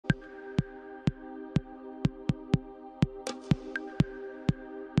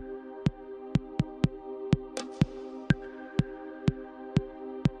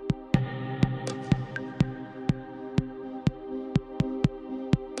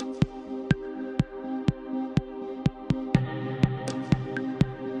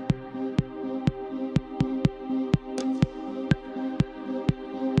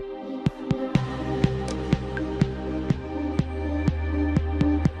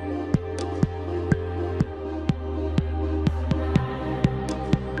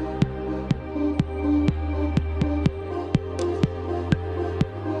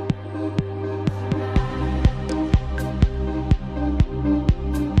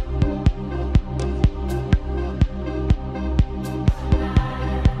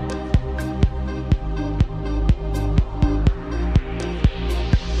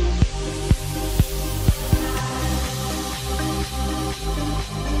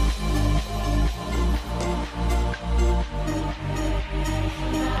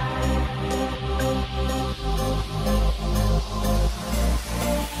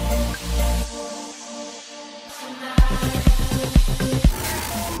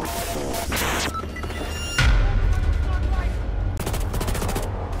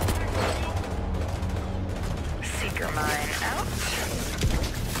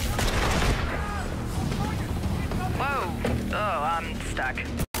back.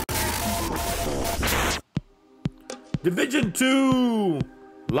 Division 2,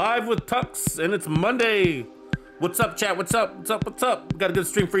 live with Tux, and it's Monday. What's up, chat? What's up? What's up? What's up? Got a good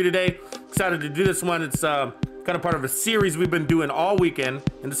stream for you today. Excited to do this one. It's kind of part of a series we've been doing all weekend,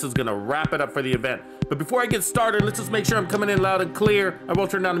 and this is gonna wrap it up for the event. But before I get started, let's just make sure I'm coming in loud and clear. I will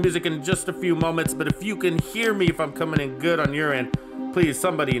turn down the music in just a few moments, but if you can hear me, if I'm coming in good on your end, please,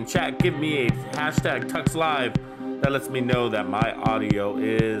 somebody in chat, give me a hashtag TuxLive. That lets me know that my audio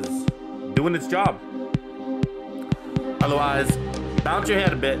is doing its job. Otherwise, bounce your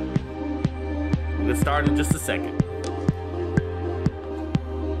head a bit. We'll get started in just a second.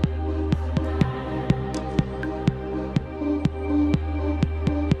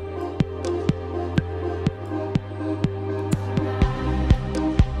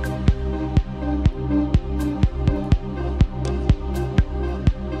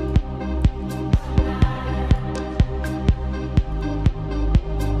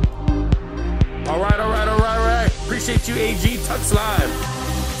 Appreciate you, AG Tux Live.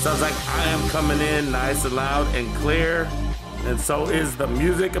 Sounds like I am coming in nice and loud and clear, and so is the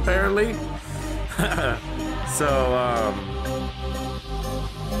music apparently. So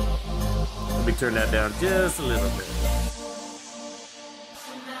let me turn that down just a little bit.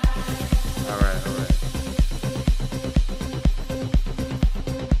 All right, all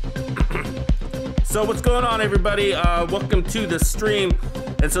right. So what's going on, everybody? Welcome to the stream.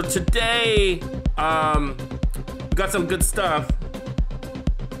 And so today, got some good stuff.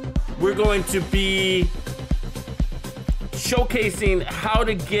 We're going to be showcasing how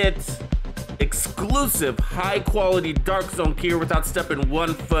to get exclusive high quality Dark Zone gear without stepping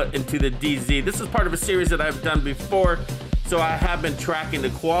 1 foot into the DZ. This is part of a series that I've done before, so I have been tracking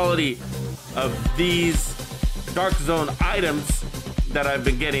the quality of these Dark Zone items that I've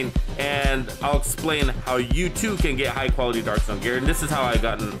been getting, and I'll explain how you too can get high quality Dark Zone gear. And this is how I've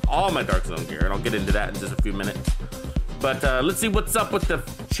gotten all my Dark Zone gear, and I'll get into that in just a few minutes. But let's see what's up with the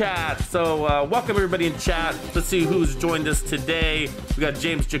chat. So welcome everybody in chat. Let's see who's joined us today. We got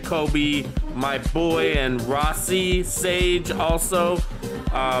James Jacoby, my boy, and Rossi Sage also.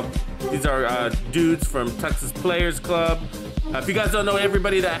 These are dudes from Texas Players Club. If you guys don't know,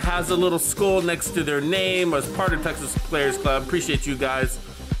 everybody that has a little skull next to their name was part of Texas Players Club. Appreciate you guys.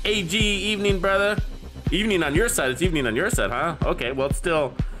 AG, evening, brother. Evening on your side. It's evening on your side, huh? Okay, well, it's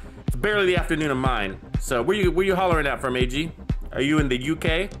barely the afternoon of mine. So where you hollering at from, AG? Are you in the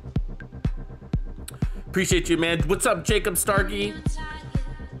UK? Appreciate you, man. What's up, Jacob Starkey?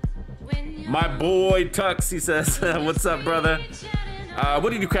 My boy Tux, he says. What's up, brother? What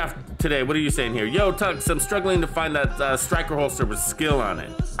did you craft today? What are you saying here? Yo, Tux, I'm struggling to find that striker holster with skill on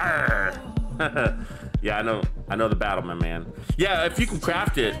it. Yeah, I know the battle, my man. Yeah, if you can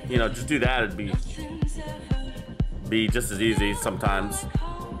craft it, you know, just do that. It'd be just as easy sometimes,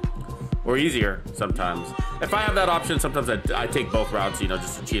 or easier sometimes. If I have that option, sometimes I take both routes, you know,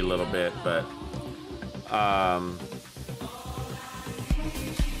 just to cheat a little bit. But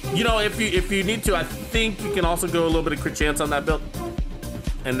you know, if you need to, I think you can also go a little bit of crit chance on that build,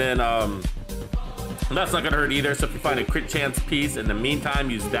 and then that's not gonna hurt either. So if you find a crit chance piece in the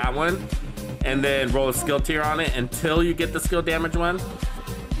meantime, use that one, and then roll a skill tier on it until you get the skill damage one.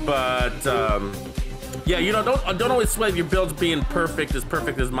 But yeah, you know, don't always sweat your builds being perfect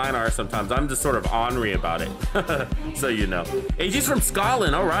as mine are sometimes. I'm just sort of ornery about it. So you know. AG's from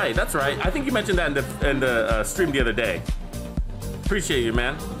Scotland. All right, that's right. I think you mentioned that in the stream the other day. Appreciate you,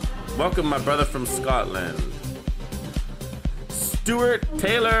 man. Welcome, my brother from Scotland. Stuart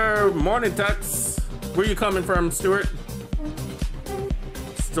Taylor, morning, Tux. Where you coming from, Stuart?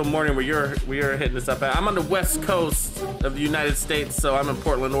 Still morning where you're hitting us up at. I'm on the west coast of the United States, so I'm in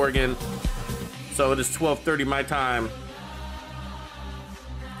Portland, Oregon. So it is 12:30 my time.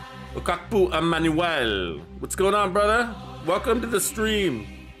 Okakpu Emmanuel. What's going on, brother? Welcome to the stream.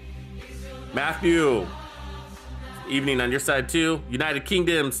 Matthew. Evening on your side too. United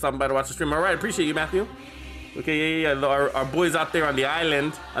Kingdom, stopping by to watch the stream. All right, appreciate you, Matthew. Okay, yeah. Our boys out there on the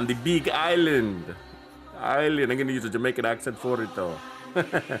island, on the big island. I'm gonna use a Jamaican accent for it though.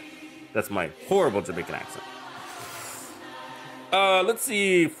 That's my horrible Jamaican accent. Let's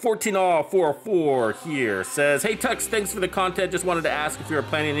see, 14all404 here says, hey Tux, thanks for the content. Just wanted to ask if you were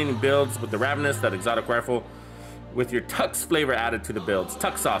planning any builds with the Ravenous, that exotic rifle, with your Tux flavor added to the builds.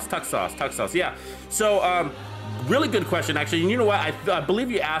 Tux sauce. Yeah. So, really good question, actually. And you know what? I believe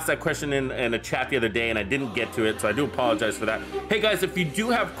you asked that question in a chat the other day, and I didn't get to it, so I do apologize for that. Hey guys, if you do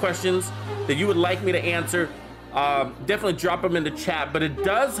have questions that you would like me to answer, definitely drop them in the chat. But it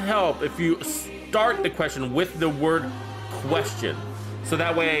does help if you start the question with the word question, so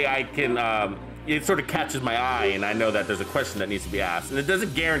that way I can it sort of catches my eye, and I know that there's a question that needs to be asked. And it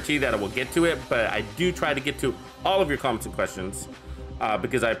doesn't guarantee that I will get to it, but I do try to get to all of your comments and questions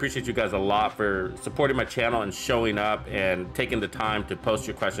because I appreciate you guys a lot for supporting my channel and showing up and taking the time to post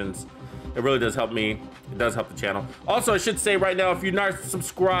your questions. It really does help me. It does help the channel. Also, I should say right now, if you're not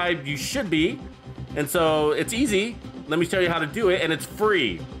subscribed, you should be. And so it's easy. Let me tell you how to do it, and it's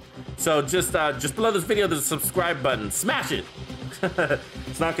free. So just below this video, there's a subscribe button. Smash it.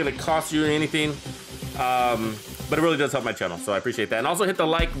 It's not gonna cost you anything, but it really does help my channel, so I appreciate that. And also hit the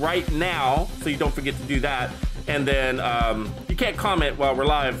like right now, so you don't forget to do that. And then you can't comment while we're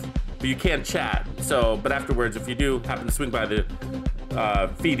live, but you can chat. So, but afterwards, if you do happen to swing by the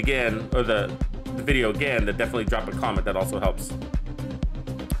feed again, or the video again, then definitely drop a comment. That also helps.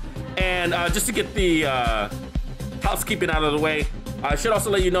 And just to get the housekeeping out of the way, I should also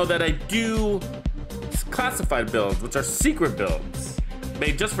let you know that I do classified builds, which are secret builds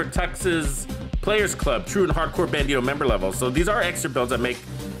made just for Texas Players Club, true and hardcore Bandito member level. So these are extra builds I make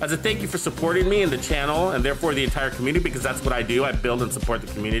as a thank you for supporting me and the channel, and therefore the entire community, because that's what I do. I build and support the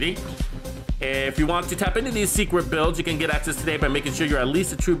community. If you want to tap into these secret builds, you can get access today by making sure you're at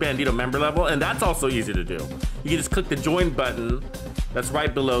least a true Bandito member level, and that's also easy to do. You can just click the join button that's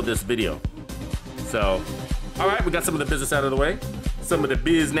right below this video. So, all right, we got some of the business out of the way. Some of the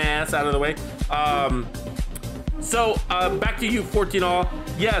business out of the way. Back to you, 14 all.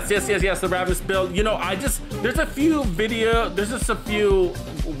 Yes, the Ravenous build. You know, there's a few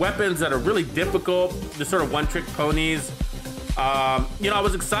weapons that are really difficult. They're sort of one-trick ponies. You know, I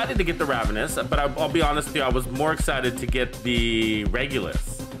was excited to get the Ravenous, but I'll be honest with you, I was more excited to get the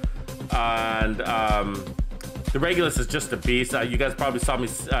Regulus. And the Regulus is just a beast. You guys probably saw me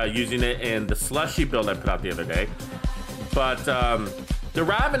using it in the slushy build I put out the other day. But the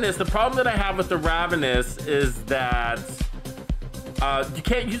Ravenous, the problem that I have with the Ravenous is that you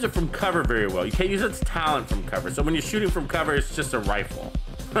can't use it from cover very well. You can't use its talent from cover. So when you're shooting from cover, it's just a rifle.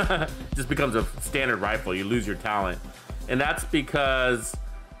 It just becomes a standard rifle. You lose your talent. And that's because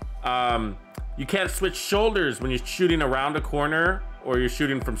you can't switch shoulders when you're shooting around a corner or you're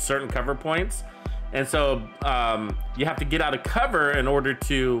shooting from certain cover points. And so you have to get out of cover in order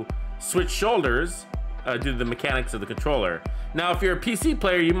to switch shoulders due to the mechanics of the controller. Now, if you're a PC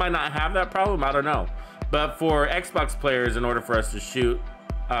player, you might not have that problem. I don't know. But for Xbox players, in order for us to shoot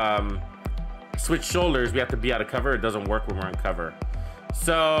switch shoulders, we have to be out of cover. It doesn't work when we're in cover.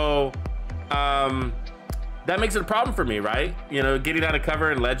 So that makes it a problem for me, right? You know, getting out of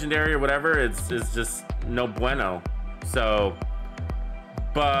cover in Legendary or whatever, it's just no bueno. So,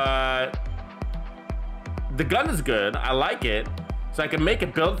 but the gun is good. I like it. So I can make a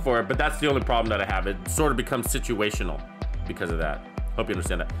build for it, but that's the only problem that I have. It sort of becomes situational because of that. Hope you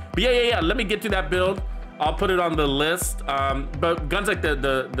understand that. But yeah. Let me get to that build. I'll put it on the list. But guns like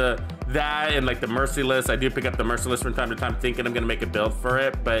that and like the Merciless, I do pick up the Merciless from time to time thinking I'm gonna make a build for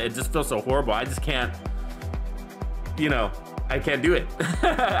it, but it just feels so horrible. I just can't, you know, I can't do it.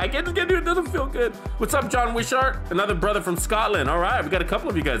 I just can't do it. It doesn't feel good. What's up, John Wishart? Another brother from Scotland. All right, we got a couple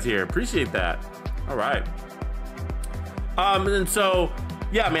of you guys here. Appreciate that. All right. And so,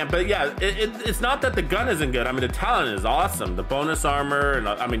 yeah, man, but yeah, it's not that the gun isn't good. I mean, the talent is awesome. The bonus armor, and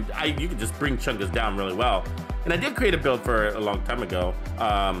I mean, you can just bring chunkus down really well. And I did create a build for it a long time ago.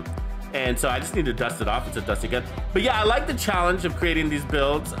 And so I just need to dust it off. It's a dusty gun. But yeah, I like the challenge of creating these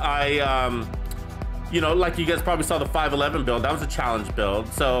builds. You know, like you guys probably saw the 511 build. That was a challenge build.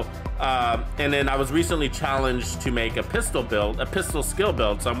 So, and then I was recently challenged to make a pistol build, a pistol skill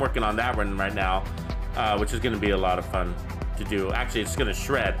build. So I'm working on that one right now, which is going to be a lot of fun to do. Actually, it's going to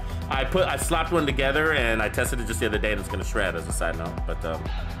shred. I slapped one together and I tested it just the other day, and it's going to shred, as a side note. But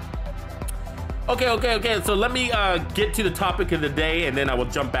okay. So let me get to the topic of the day, and then I will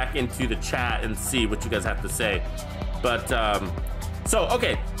jump back into the chat and see what you guys have to say. But so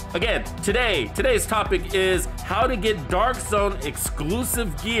okay. Again, today's topic is how to get Dark Zone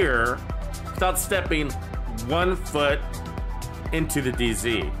exclusive gear without stepping 1 foot into the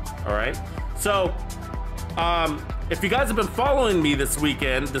DZ. All right. So, if you guys have been following me this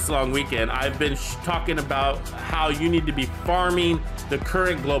long weekend, I've been talking about how you need to be farming the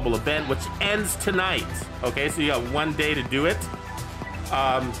current global event, which ends tonight. Okay, so you got 1 day to do it.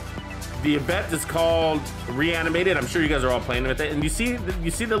 The event is called Reanimated. I'm sure you guys are all playing with it. And you see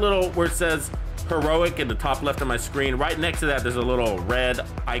the little where it says heroic in the top left of my screen. Right next to that, there's a little red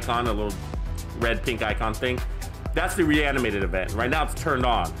icon, a little red pink icon thing. That's the Reanimated event. Right now it's turned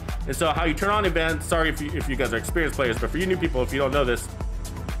on. And so how you turn on events, sorry if you guys are experienced players, but for you new people, if you don't know this,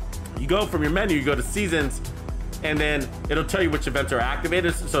 you go from your menu, you go to seasons, and then it'll tell you which events are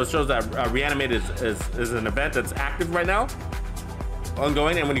activated. So it shows that Reanimated is an event that's active right now.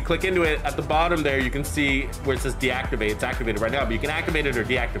 ongoing, and when you click into it, at the bottom there, you can see where it says deactivate. It's activated right now, but you can activate it or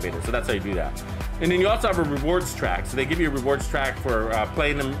deactivate it. So that's how you do that. And then you also have a rewards track. So they give you a rewards track for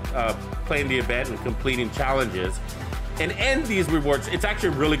playing the event and completing challenges. And in these rewards, it's actually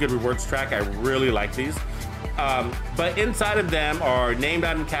a really good rewards track. I really like these. But inside of them are named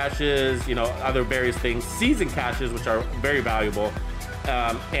item caches, you know, other various things, season caches, which are very valuable,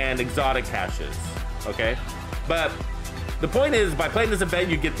 and exotic caches. Okay, but the point is, by playing this event,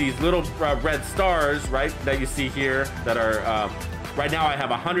 you get these little red stars, right, that you see here that are, right now I have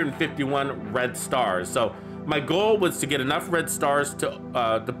 151 red stars. So my goal was to get enough red stars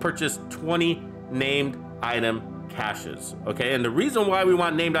to purchase 20 named item caches, okay? And the reason why we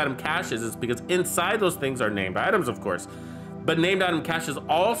want named item caches is because inside those things are named items, of course, but named item caches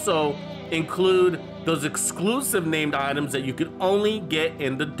also include those exclusive named items that you can only get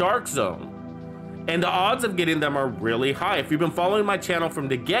in the Dark Zone. And the odds of getting them are really high. If you've been following my channel from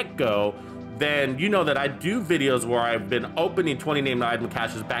the get-go, then you know that I do videos where I've been opening 20 named item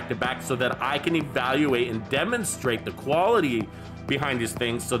caches back to back so that I can evaluate and demonstrate the quality behind these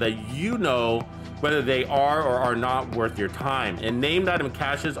things so that you know whether they are or are not worth your time. And named item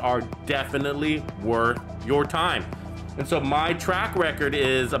caches are definitely worth your time. And so my track record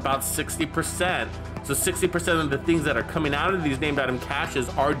is about 60%. So 60% of the things that are coming out of these named item caches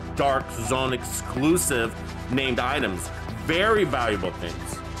are Dark Zone exclusive named items. Very valuable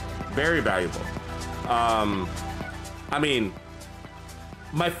things. Very valuable. I mean,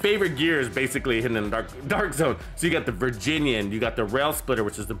 my favorite gear is basically hidden in Dark Zone. So you got the Virginian, you got the Rail Splitter,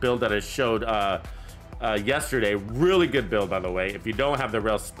 which is the build that I showed yesterday. Really good build, by the way. If you don't have the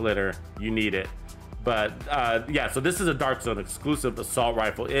Rail Splitter, you need it. But yeah, so this is a Dark Zone exclusive assault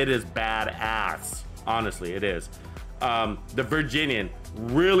rifle. It is badass. Honestly, it is. The Virginian,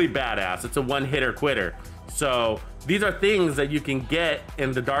 really badass. It's a one-hitter quitter. So these are things that you can get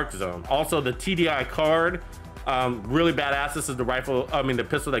in the Dark Zone. Also, the TDI card, really badass. This is the rifle, the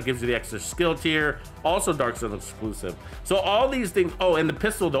pistol that gives you the extra skill tier. Also Dark Zone exclusive. So all these things. Oh, and the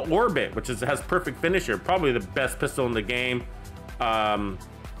pistol, the Orbit, which has perfect finisher. Probably the best pistol in the game. Well,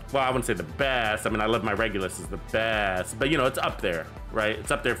 I wouldn't say the best. I mean, I love my Regulus is the best, but you know, it's up there, right? It's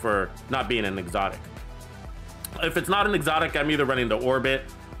up there for not being an exotic. If it's not an exotic, I'm either running the Orbit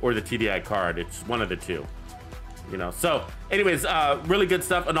or the TDI card. It's one of the two, you know? So anyways, really good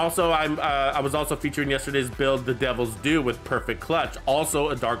stuff. And also I was also featuring yesterday's build, the Devil's Due with perfect clutch, also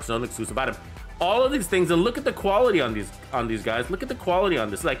a Dark Zone exclusive item. All of these things, and look at the quality on these guys. Look at the quality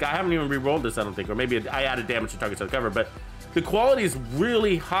on this. Like, I haven't even re-rolled this, I don't think, or maybe I added damage to targets on the cover, but the quality is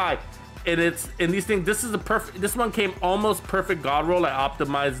really high. And these things, this is a perfect, this one came almost perfect god roll. I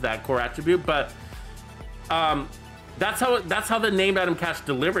optimized that core attribute, but that's how the named item cache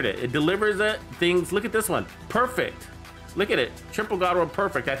delivered it. It delivers things. Look at this one, perfect. Look at it, triple god roll,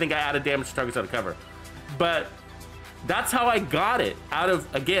 perfect. I think I added damage to targets on the cover, but that's how I got it out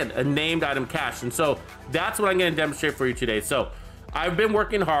of, again, a named item cache. And so that's what I'm going to demonstrate for you today. So I've been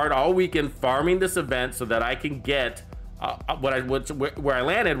working hard all weekend farming this event so that I can get where I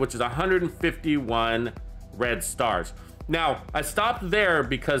landed, which is 151 red stars. Now, I stopped there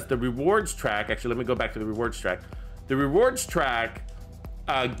because the rewards track, actually, let me go back to the rewards track. The rewards track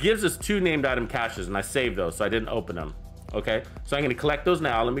gives us 2 named item caches, and I saved those, so I didn't open them, okay? So I'm gonna collect those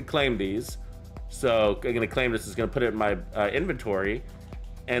now. Let me claim these. So I'm gonna claim this, is gonna put it in my inventory,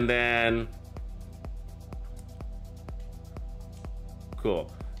 and then,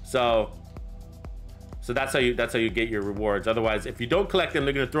 cool. So that's how you get your rewards. Otherwise, if you don't collect them,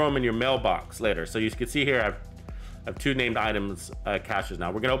 they're gonna throw them in your mailbox later. So you can see here, I have 2 named items caches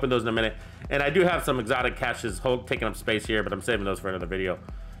now. We're gonna open those in a minute. And I do have some exotic caches taking up space here, but I'm saving those for another video.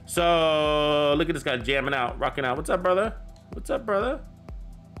 So look at this guy jamming out, rocking out. What's up, brother? What's up, brother?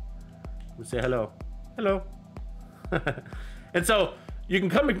 Let's say hello. Hello. And so you can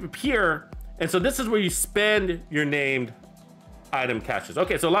come up here, and so this is where you spend your named item caches.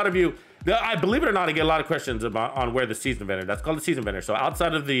 Okay, so a lot of you, I believe it or not, I get a lot of questions about on where the season vendor. That's called the season vendor. So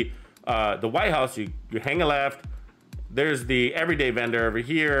outside of the White House, you hang a left. There's the everyday vendor over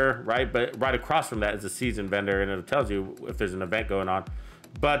here, right? But right across from that is the season vendor, and it tells you if there's an event going on.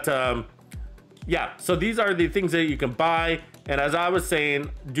 But yeah, so these are the things that you can buy. And as I was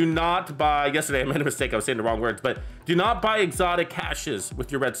saying, do not buy, yesterday I made a mistake, I was saying the wrong words, but do not buy exotic caches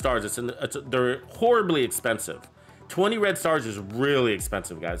with your red stars. They're horribly expensive. 20 red stars is really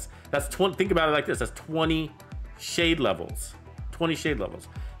expensive, guys. That's 20, think about it like this, that's 20 shade levels. 20 shade levels.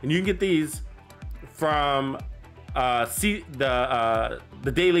 And you can get these from the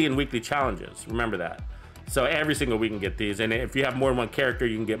daily and weekly challenges. Remember that. So every single week you can get these. And if you have more than one character,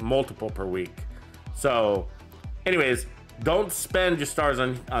 you can get multiple per week. So anyways, don't spend your stars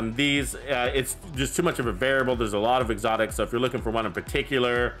on these. It's just too much of a variable. There's a lot of exotics. So if you're looking for one in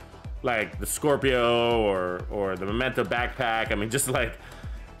particular, like the Scorpio or the Memento backpack, I mean, just like,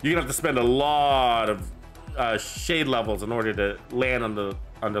 you're gonna have to spend a lot of shade levels in order to land on the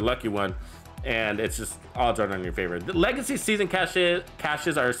lucky one. And it's just odds aren't on your favor. The Legacy season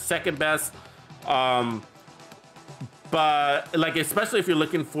caches are second best. But like, especially if you're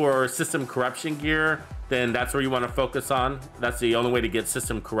looking for system corruption gear, then that's where you want to focus on. That's the only way to get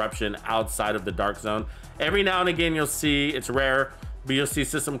system corruption outside of the dark zone. Every now and again, you'll see, it's rare, but you'll see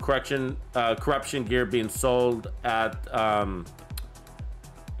system corruption gear being sold at a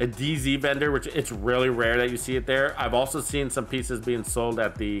DZ vendor, which it's really rare that you see it there. I've also seen some pieces being sold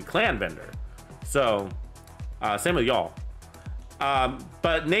at the clan vendor. So same with y'all.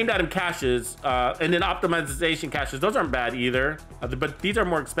 But named item caches and then optimization caches, those aren't bad either, but these are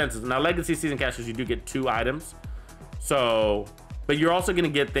more expensive. Now Legacy season caches, you do get 2 items. So, but you're also gonna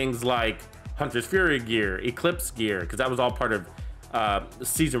get things like Hunter's Fury gear, Eclipse gear, because that was all part of the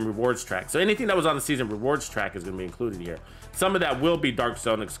season rewards track. So anything that was on the season rewards track is gonna be included here. Some of that will be Dark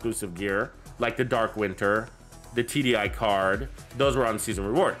Zone exclusive gear, like the Dark Winter, the TDI card. Those were on season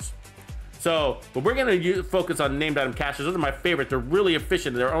rewards. So, but we're gonna focus on named item caches. Those are my favorite. They're really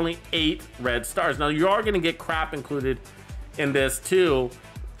efficient. There are only 8 red stars. Now you are gonna get crap included in this too.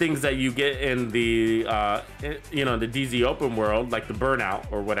 Things that you get in the, you know, the DZ open world, like the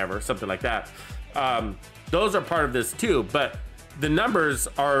Burnout or whatever, something like that. Those are part of this too, but the numbers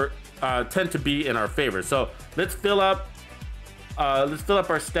are tend to be in our favor. So let's fill up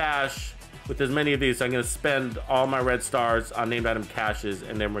our stash with as many of these. So I'm gonna spend all my red stars on named item caches,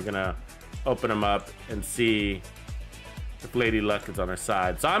 and then we're gonna open them up and see if Lady Luck is on our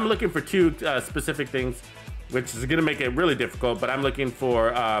side. So I'm looking for 2 specific things, which is gonna make it really difficult, but I'm looking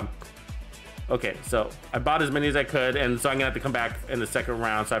for, okay, so I bought as many as I could, and so I'm gonna have to come back in the second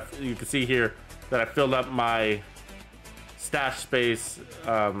round. So you can see here that I filled up my stash space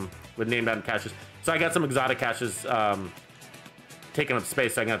with named item caches. So I got some exotic caches taking up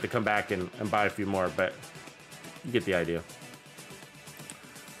space, so I'm gonna have to come back and buy a few more, but you get the idea.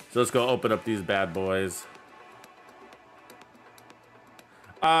 So let's go open up these bad boys.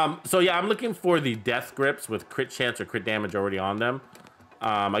 So yeah, I'm looking for the death grips with crit chance or crit damage already on them.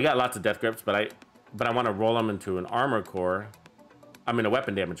 I got lots of death grips, but I want to roll them into an armor core. I mean a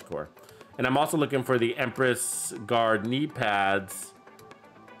weapon damage core. And I'm also looking for the Empress Guard knee pads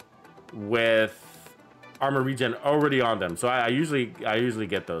with armor regen already on them. So I usually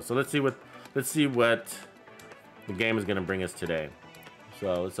get those. So let's see what the game is gonna bring us today.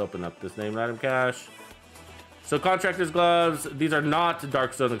 So let's open up this named item cache. So Contractor's Gloves, these are not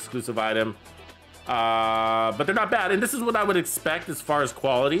Dark Zone exclusive item, but they're not bad. And this is what I would expect as far as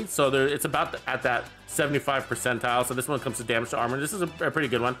quality. So it's about at that 75 percentile. So this one comes to damage to armor. This is a pretty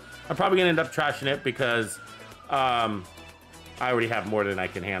good one. I'm probably gonna end up trashing it because I already have more than I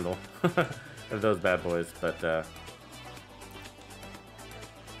can handle of those bad boys. But the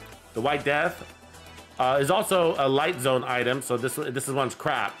White Death is also a light zone item. So this one's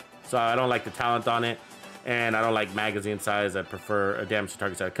crap. So I don't like the talent on it. And I don't like magazine size. I prefer a damage to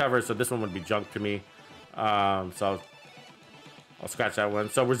target side cover. So this one would be junk to me. So I'll scratch that one.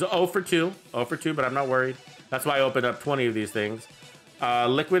 So we're 0 for 2. 0 for 2, but I'm not worried. That's why I opened up 20 of these things.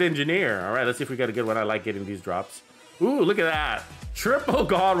 Liquid Engineer. All right, let's see if we got a good one. I like getting these drops. Ooh, look at that. Triple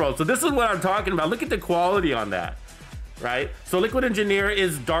God roll. So this is what I'm talking about. Look at the quality on that. Right? So Liquid Engineer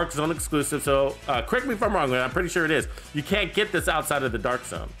is Dark Zone exclusive. So correct me if I'm wrong, but I'm pretty sure it is. You can't get this outside of the Dark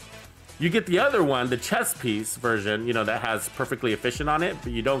Zone. You get the other one, the chest piece version, you know, that has perfectly efficient on it,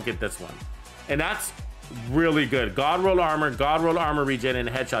 but you don't get this one. And that's really good. God roll armor regen, and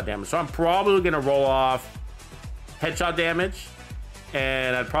headshot damage. So I'm probably gonna roll off headshot damage,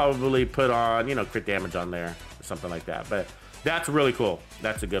 and I'd probably put on, you know, crit damage on there or something like that. But that's really cool.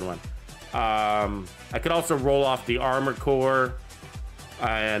 That's a good one. I could also roll off the armor core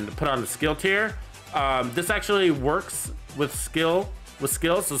and put on the skill tier. This actually works with skills,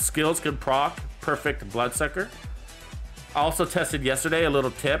 so skills can proc perfect bloodsucker. I also tested yesterday, a little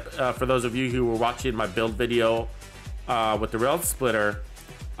tip for those of you who were watching my build video with the rail splitter.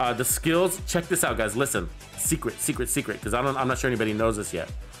 The skills, check this out, guys. Listen, secret, because I'm not sure anybody knows this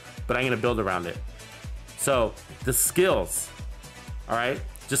yet, but I'm gonna build around it. So the skills, all right,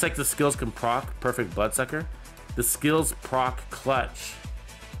 just like the skills can proc perfect bloodsucker, the skills proc clutch.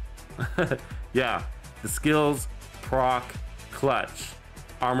 Yeah, the skills proc clutch,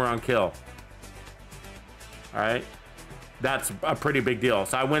 armor on kill. All right, that's a pretty big deal.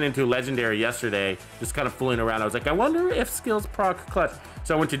 So I went into legendary yesterday, just kind of fooling around. I was like, I wonder if skills proc clutch.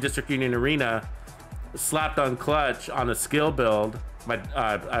 So I went to District Union Arena slapped on clutch on a skill build.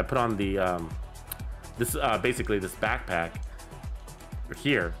 I put on the basically this backpack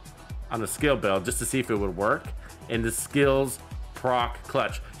here on the skill build just to see if it would work. And the skills proc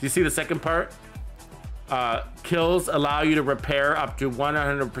clutch. Do you see the second part? Kills allow you to repair up to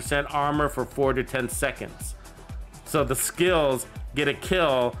 100% armor for 4 to 10 seconds. So the skills get a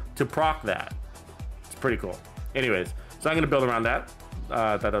kill to proc that. It's pretty cool. Anyways, so I'm gonna build around that.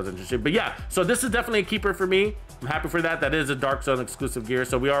 Thought that was interesting. But yeah, so this is definitely a keeper for me. I'm happy for that. That is a Dark Zone exclusive gear.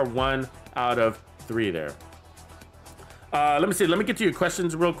 So we are 1 out of 3 there. Let me see. Let me get to your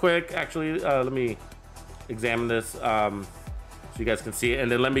questions real quick. Actually, let me examine this so you guys can see it.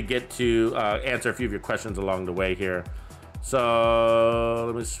 And then let me get to answer a few of your questions along the way here. So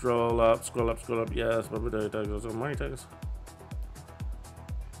let me scroll up. Yes. Morning tags.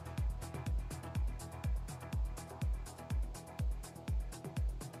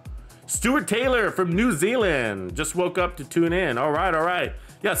 Stuart Taylor from New Zealand just woke up to tune in. All right.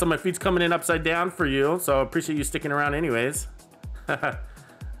 Yeah, so my feed's coming in upside down for you, so I appreciate you sticking around anyways. My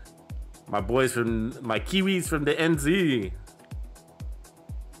Kiwis from the NZ.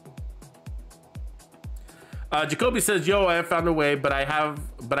 Jacoby says, yo, I have found a way, but I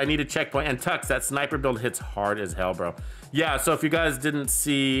need a checkpoint. And Tux, that sniper build hits hard as hell, bro. Yeah, so if you guys didn't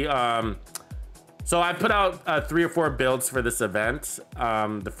see, so I put out 3 or 4 builds for this event.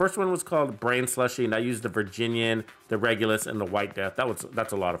 The first one was called Brain Slushy, and I used the Virginian, the Regulus, and the White Death.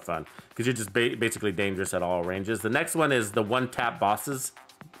 That's a lot of fun, because you're just basically dangerous at all ranges. The next one is the one-tap bosses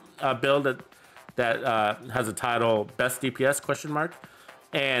build that has a title, Best DPS, question mark.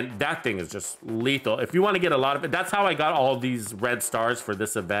 And that thing is just lethal. If you want to get a lot of it, that's how I got all these red stars for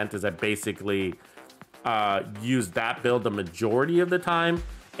this event, is I basically used that build the majority of the time.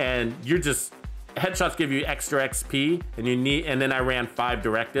 And you're just, headshots give you extra XP, and then I ran 5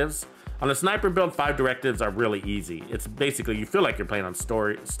 directives. On a sniper build, 5 directives are really easy. It's basically, you feel like you're playing on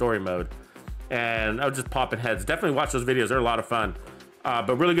story mode. And I was just popping heads. Definitely watch those videos, they're a lot of fun.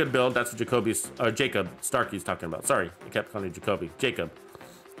 But really good build. That's what Jacob Starkey's talking about. Sorry, I kept calling you Jacoby. Jacob.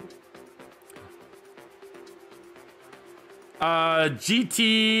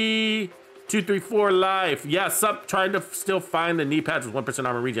 GT234 Life. Yeah, sup, trying to still find the knee pads with 1%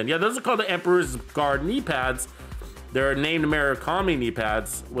 armor regen. Yeah, those are called the Emperor's Guard knee pads. They're named Murakami knee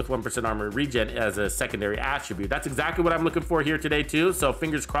pads with 1% armor regen as a secondary attribute. That's exactly what I'm looking for here today too. So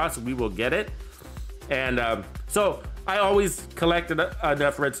fingers crossed we will get it. And so I always collect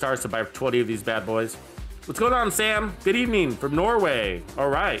enough red stars to buy 20 of these bad boys. What's going on, Sam? Good evening from Norway. All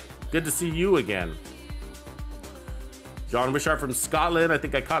right, good to see you again. John Wishart from Scotland. I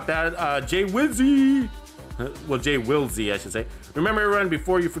think I caught that. Jay Wilsey. Well, Jay Wilsey, I should say. Remember, everyone,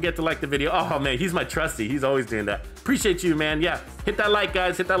 before you forget to like the video. Oh, man, he's my trusty. He's always doing that. Appreciate you, man. Yeah, hit that like,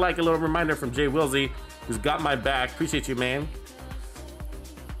 guys. Hit that like. A little reminder from Jay Wilsey, who's got my back. Appreciate you, man.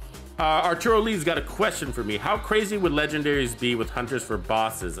 Arturo Lee's got a question for me. How crazy would legendaries be with hunters for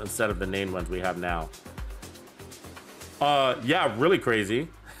bosses instead of the named ones we have now? Yeah, really crazy.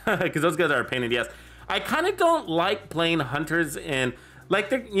 Because those guys are a pain in the ass. I kind of don't like playing hunters in, like,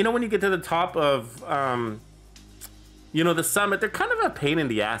 you know, when you get to the top of, you know, the summit, they're kind of a pain in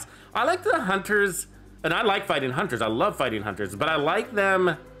the ass. I like the hunters, and I like fighting hunters. I love fighting hunters, but I like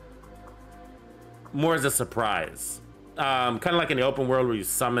them more as a surprise. Kind of like in the open world where you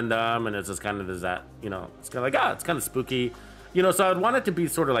summon them, and it's just kind of, there's that, you know, it's kind of like, it's kind of spooky. You know, so I'd want it to be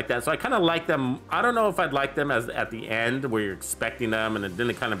sort of like that. So I kind of like them. I don't know if I'd like them as at the end where you're expecting them, and then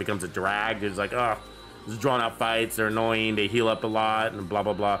it kind of becomes a drag. It's like, it's drawn out fights, they're annoying, they heal up a lot, and blah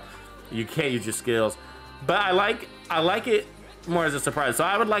blah blah. You can't use your skills, but I like it more as a surprise. So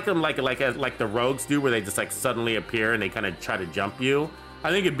I would like them like the rogues do, where they just like suddenly appear and they kind of try to jump you. I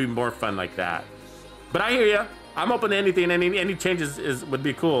think it'd be more fun like that. But I hear you. I'm open to anything. Any changes would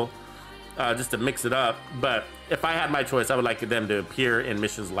be cool, just to mix it up. But if I had my choice, I would like them to appear in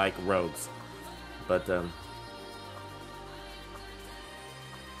missions like rogues. But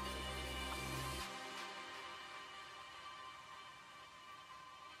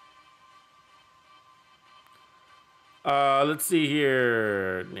let's see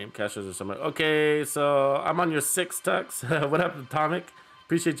here. Name caches or something. Okay, so I'm on your 6, Tux. What up, Atomic?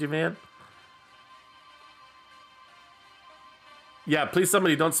 Appreciate you, man. Yeah, please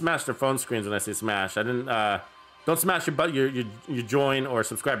somebody don't smash their phone screens when I say smash. I didn't. Don't smash your join or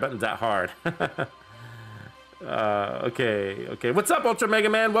subscribe buttons that hard. Okay. What's up, Ultra Mega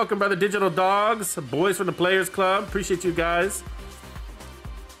Man? Welcome, brother. Digital Dogs, boys from the Players Club. Appreciate you guys.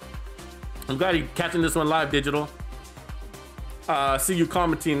 I'm glad you're catching this one live, Digital. See you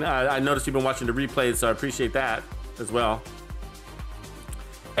commenting. I noticed you've been watching the replays, so I appreciate that as well.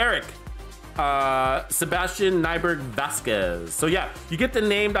 Eric, Sebastian Nyberg Vasquez. So yeah, you get the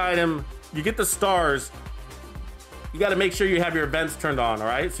named item, you get the stars. You got to make sure you have your events turned on, all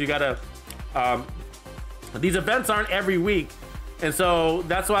right? So you got to, these events aren't every week. And so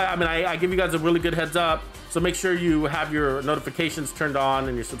that's why, I mean, I give you guys a really good heads up. So make sure you have your notifications turned on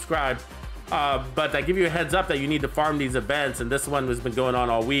and you're subscribed. But I give you a heads up that you need to farm these events. And this one has been going on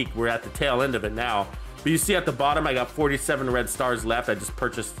all week. We're at the tail end of it now. But you see at the bottom, I got 47 red stars left. I just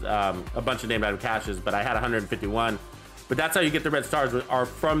purchased a bunch of named item caches, but I had 151. But that's how you get the red stars, are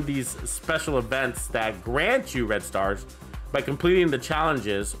from these special events that grant you red stars by completing the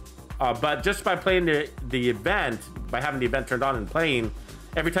challenges. But just by playing the event, by having the event turned on and playing,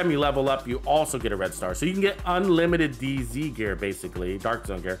 every time you level up, you also get a red star. So you can get unlimited DZ gear, basically, Dark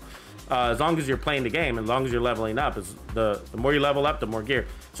Zone gear, as long as you're playing the game, and as long as you're leveling up. Is the more you level up, the more gear.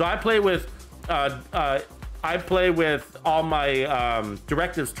 So I play with all my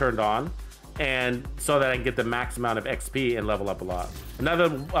directives turned on, and so that I can get the max amount of XP and level up a lot. Another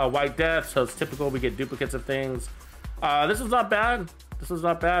White Death, so it's typical. We get duplicates of things. This is not bad. This is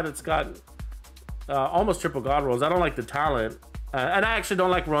not bad. It's got almost triple god rolls. I don't like the talent, and I actually don't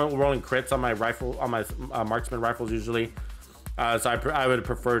like rolling crits on my rifle, on my marksman rifles usually. So I would have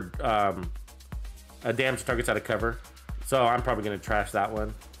preferred a damage targets out of cover. So I'm probably gonna trash that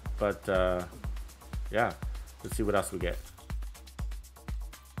one. But yeah, let's see what else we get.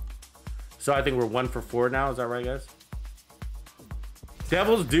 So I think we're 1 for 4 now. Is that right, guys?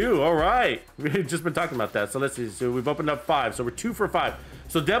 Devil's Due. All right. We've just been talking about that. So let's see. So we've opened up 5. So we're 2 for 5.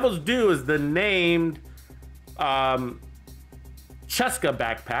 So Devil's Due is the named Cheska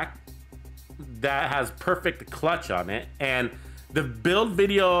backpack that has perfect clutch on it. And the build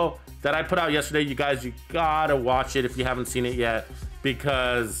video that I put out yesterday, you guys, you gotta watch it if you haven't seen it yet,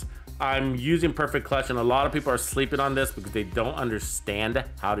 because I'm using perfect clutch, and a lot of people are sleeping on this because they don't understand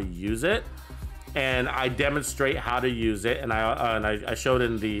how to use it. And I demonstrate how to use it, and I showed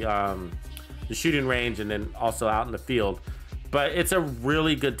in the shooting range and then also out in the field. But it's a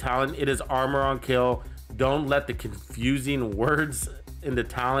really good talent. It is armor on kill. Don't let the confusing words in the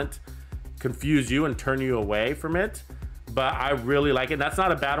talent confuse you and turn you away from it. But I really like it. That's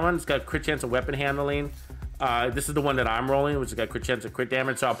not a bad one. It's got crit chance of weapon handling. This is the one that I'm rolling, which has got crit chance of crit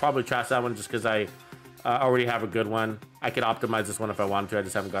damage. So I'll probably trash that one just because I already have a good one. I could optimize this one if I wanted to. I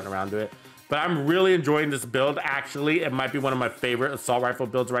just haven't gotten around to it. But I'm really enjoying this build. Actually, it might be one of my favorite assault rifle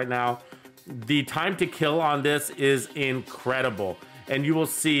builds right now. The time to kill on this is incredible. And you will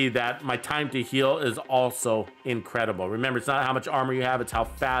see that my time to heal is also incredible. Remember, it's not how much armor you have, it's how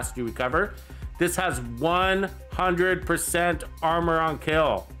fast you recover. This has 100% armor on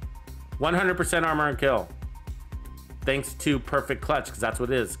kill. 100% armor on kill. Thanks to perfect clutch, because that's what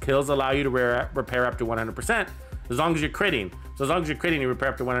it is. Kills allow you to repair up to 100%, as long as you're critting. So as long as you're critting, you repair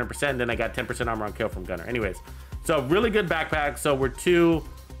up to 100%, then I got 10% armor on kill from Gunner. Anyways, so really good backpack. So we're 2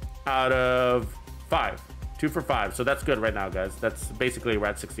 out of 5. 2 for 5. So that's good right now, guys. That's basically we're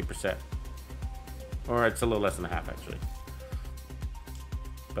at 60%. Or it's a little less than a half, actually.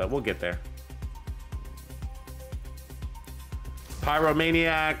 But we'll get there.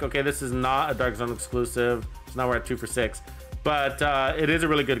 Pyromaniac. Okay, this is not a Dark Zone exclusive. So now we're at 2 for 6. But it is a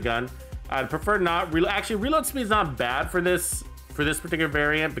really good gun. I'd prefer not actually, reload speed is not bad for this particular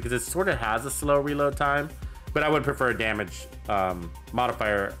variant, because it sort of has a slow reload time. But I would prefer a damage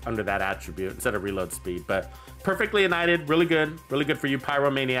modifier under that attribute instead of reload speed. But perfectly ignited, really good for you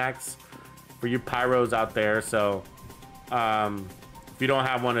Pyromaniacs, for you pyros out there. So if you don't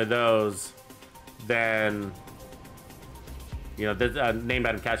have one of those, then you know, named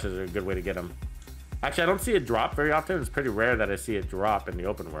item caches are a good way to get them. Actually, I don't see it drop very often. It's pretty rare that I see it drop in the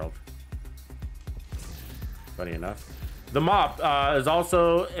open world. Funny enough. The mop is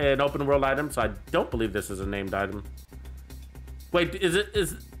also an open world item, so I don't believe this is a named item. Wait,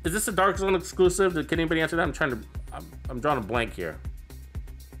 is this a Dark Zone exclusive? Can anybody answer that? I'm drawing a blank here.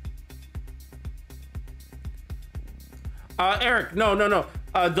 Eric, no.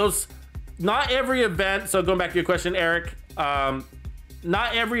 Those, not every event. So going back to your question, Eric,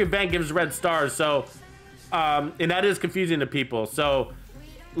 not every event gives red stars. So, and that is confusing to people. So,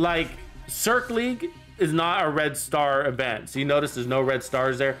 like Cirque League is not a red star event. So you notice there's no red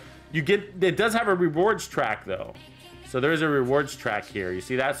stars there. It does have a rewards track though. So there is a rewards track here. You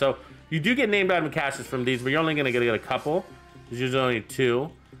see that? So you do get named item caches from these, but you're only gonna get a couple. There's usually only 2.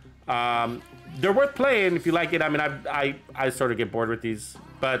 They're worth playing if you like it. I mean, I sort of get bored with these,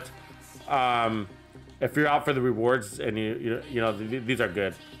 but if you're out for the rewards and you know, these are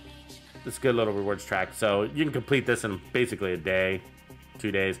good. It's a good little rewards track. So you can complete this in basically a day,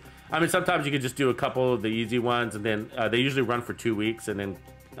 2 days. I mean, sometimes you can just do a couple of the easy ones, and then they usually run for 2 weeks, and then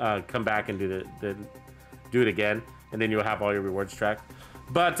come back and do it again, and then you'll have all your rewards tracked.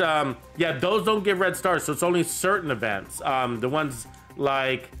 But yeah, those don't give red stars, so it's only certain events. The ones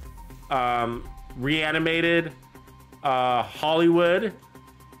like Reanimated, Hollywood,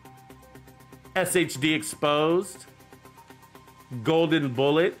 SHD Exposed, Golden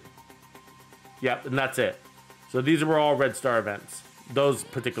Bullet. Yep, and that's it. So these were all red star events. Those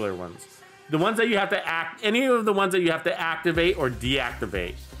particular ones. The ones that you have to any of the ones that you have to activate or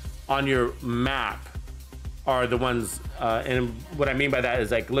deactivate on your map are the ones, and what I mean by that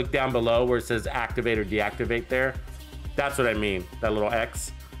is like, look down below where it says activate or deactivate there. That's what I mean, that little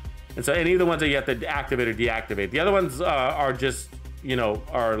X. And so any of the ones that you have to activate or deactivate. The other ones are just, you know,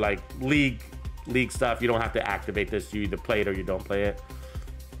 are like league stuff. You don't have to activate this. You either play it or you don't play it.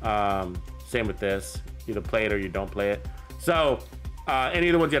 Same with this. You either play it or you don't play it. So any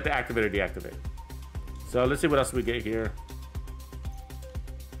of the ones you have to activate or deactivate. So let's see what else we get here.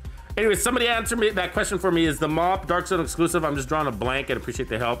 Anyway, somebody answer me that question for me. Is the MOP Dark Zone exclusive? I'm just drawing a blank and appreciate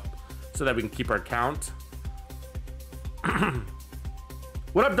the help so that we can keep our count.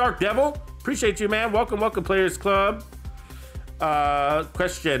 What up, Dark Devil? Appreciate you, man. Welcome, Players Club.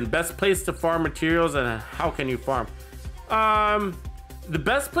 Question, best place to farm materials and how can you farm? The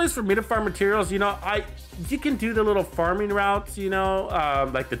best place for me to farm materials, you know, you can do the little farming routes, you know,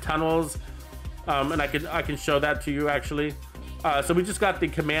 like the tunnels, and I can show that to you actually. So we just got the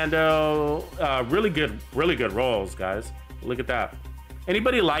commando, really good rolls, guys. Look at that.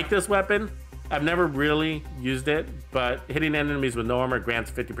 Anybody like this weapon? I've never really used it, but hitting enemies with no armor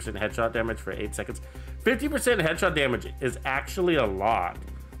grants 50% headshot damage for 8 seconds. 50% headshot damage is actually a lot.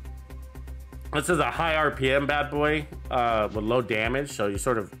 This is a high RPM bad boy with low damage, so you're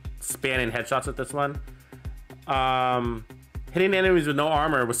sort of spamming headshots with this one. Hitting enemies with no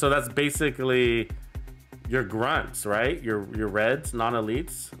armor, so that's basically your grunts, right? Your reds,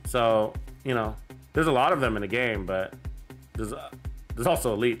 non-elites. So, you know, there's a lot of them in the game, but there's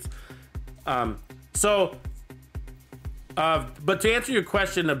also elites. But to answer your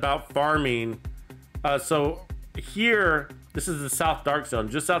question about farming, so here, this is the South Dark Zone.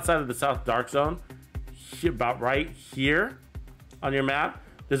 Just outside of the South Dark Zone, about right here on your map,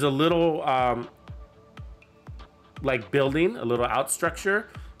 there's a little like building, a little out structure,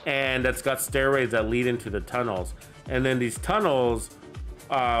 and that's got stairways that lead into the tunnels. And then these tunnels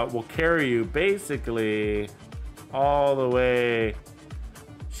will carry you basically all the way,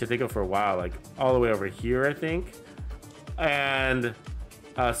 shit, they go for a while, like all the way over here, I think, and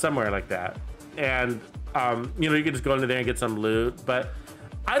somewhere like that. And you know, you can just go into there and get some loot, but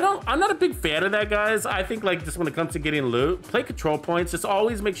I'm not a big fan of that, guys. I think like just when it comes to getting loot, play control points. Just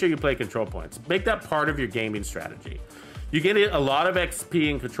always make sure you play control points. Make that part of your gaming strategy. You get a lot of XP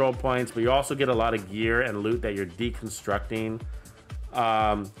in control points, but you also get a lot of gear and loot that you're deconstructing.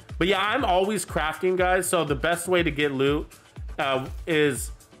 But yeah, I'm always crafting, guys. So the best way to get loot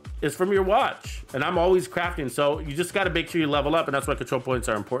is from your watch, and I'm always crafting. So you just got to make sure you level up, and that's why control points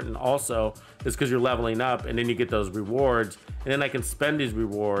are important also, is because you're leveling up, and then you get those rewards, and then I can spend these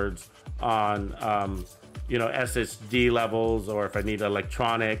rewards on you know, SSD levels, or if I need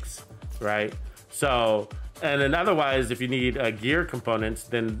electronics, right? So, and then otherwise, if you need gear components,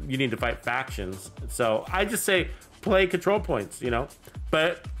 then you need to fight factions. So I just say play control points, you know.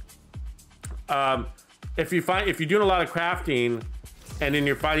 But if you're doing a lot of crafting and then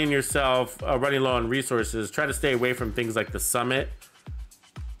you're finding yourself running low on resources, try to stay away from things like the summit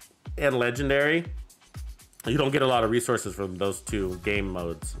and legendary. You don't get a lot of resources from those two game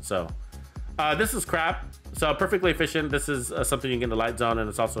modes. So this is crap. So perfectly efficient. This is something you get in the light zone, and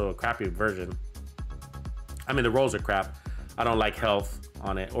it's also a crappy version. I mean, the rolls are crap. I don't like health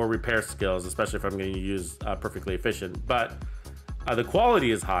on it or repair skills, especially if I'm going to use perfectly efficient. But the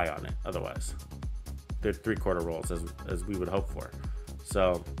quality is high on it. Otherwise, they're 3/4 rolls as we would hope for.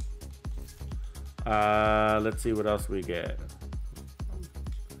 So let's see what else we get.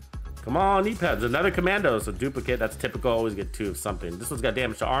 Come on, knee pads. Another commando. It's a duplicate. That's typical. Always get 2 of something. This one's got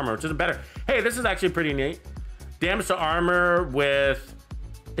damage to armor, which isn't better. Hey, this is actually pretty neat. Damage to armor with,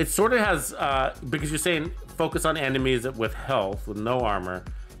 it sort of has, because you're saying focus on enemies with health, with no armor,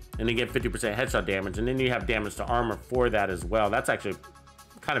 and you get 50% headshot damage, and then you have damage to armor for that as well. That's actually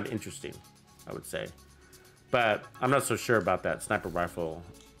kind of interesting, I would say. But I'm not so sure about that sniper rifle.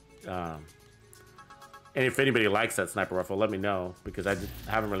 And if anybody likes that sniper rifle, let me know, because I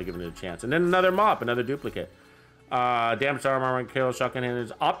haven't really given it a chance. And then another mop, another duplicate. Damage to armor, kill, shotgun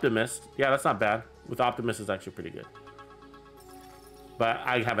handers, Optimist. Yeah, that's not bad. With Optimist, it's actually pretty good. But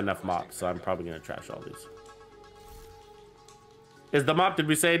I have enough mops, so I'm probably going to trash all these. Is the mop, did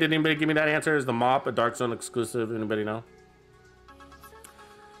we say, did anybody give me that answer? Is the mop a Dark Zone exclusive? Anybody know?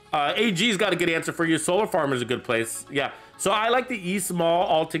 AG's got a good answer for you. Solar Farmer's a good place. Yeah. So I like the East Mall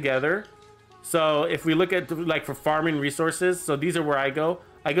altogether. So if we look at like for farming resources, so these are where I go.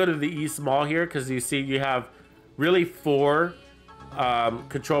 I go to the East Mall here because you see you have really 4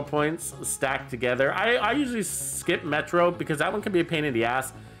 control points stacked together. I usually skip Metro because that one can be a pain in the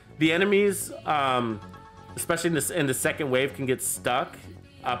ass. The enemies, especially in the second wave, can get stuck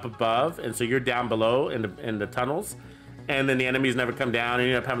up above, and so you're down below in the tunnels, and then the enemies never come down, and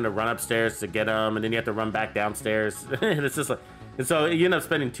you end up having to run upstairs to get them, and then you have to run back downstairs. And it's just like, and so you end up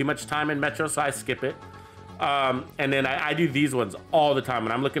spending too much time in Metro, so I skip it. And then I do these ones all the time.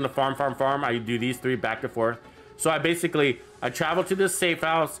 When I'm looking to farm, I do these 3 back to forth. So I travel to this safe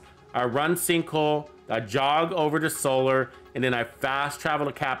house, I run Sinkhole, I jog over to Solar, and then I fast travel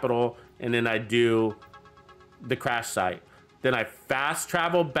to Capital, and then I do the crash site. Then I fast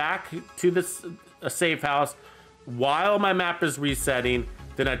travel back to this safe house while my map is resetting.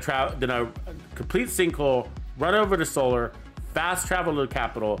 Then I complete Sinkhole, run over to Solar, fast travel to the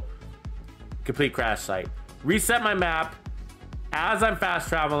Capital, complete crash site. Reset my map as I'm fast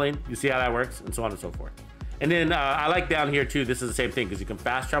traveling. You see how that works, and so on and so forth. And then I like down here too, this is the same thing because you can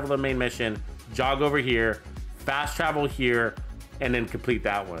fast travel to the main mission, jog over here, fast travel here, and then complete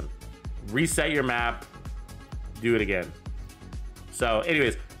that one. Reset your map, do it again. So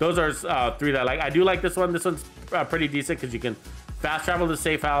anyways, those are 3 that I like. I do like this one. This one's pretty decent because you can fast travel to the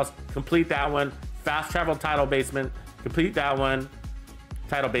safe house, complete that one, fast travel Tidal Basement, complete that one,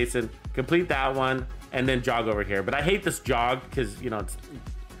 Tidal Basin, complete that one, and then jog over here. But I hate this jog because, you know,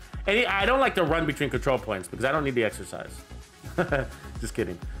 I don't like to run between control points because I don't need the exercise. Just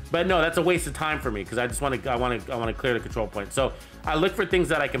kidding. But no, that's a waste of time for me because I want to clear the control point. So I look for things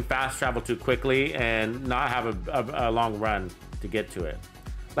that I can fast travel to quickly and not have a long run to get to it.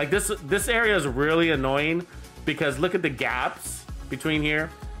 Like this area is really annoying because look at the gaps between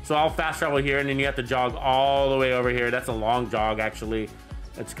here. So I'll fast travel here and then you have to jog all the way over here. That's a long jog actually.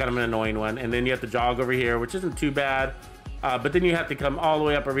 It's kind of an annoying one. And then you have to jog over here, which isn't too bad. But then you have to come all the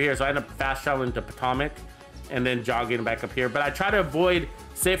way up over here. So I end up fast traveling to Potomac and then jogging back up here. But I try to avoid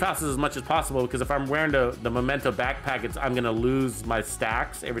safe houses as much as possible because if I'm wearing the Memento backpack, I'm gonna lose my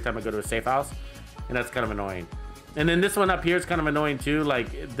stacks every time I go to a safe house. And that's kind of annoying. And then this one up here is kind of annoying too.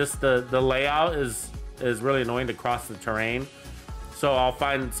 Like this, the layout is really annoying to cross the terrain. So I'll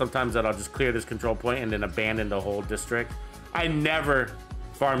find sometimes that I'll just clear this control point and then abandon the whole district. I never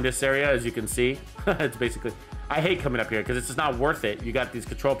farm this area, as you can see. It's basically, I hate coming up here because it's just not worth it. You got these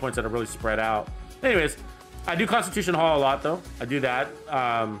control points that are really spread out. Anyways, I do Constitution Hall a lot though. I do that.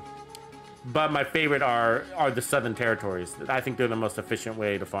 But my favorite are the Southern Territories. I think they're the most efficient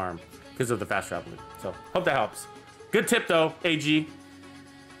way to farm because of the fast traveling. So hope that helps. Good tip though, AG.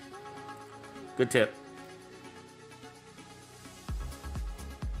 Good tip.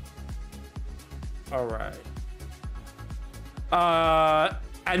 All right.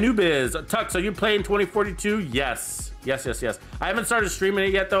 Anubis, Tux, are you playing 2042? Yes. Yes. I haven't started streaming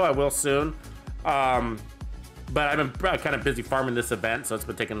it yet though. I will soon. But I've been kind of busy farming this event, so it's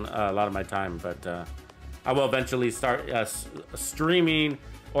been taking a lot of my time. But I will eventually start streaming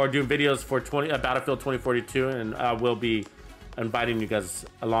or doing videos for Battlefield 2042, and I will be inviting you guys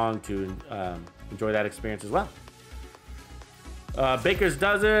along to enjoy that experience as well. Baker's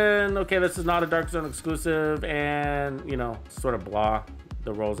Dozen. Okay, this is not a Dark Zone exclusive, and you know, sort of blah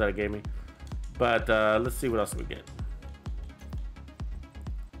the rolls that it gave me. But let's see what else we get.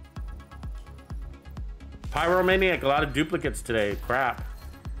 Pyromaniac, a lot of duplicates today. Crap.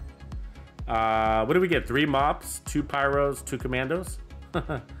 What do we get? 3 mops, 2 pyros, 2 commandos.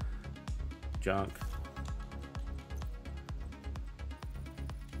 Junk.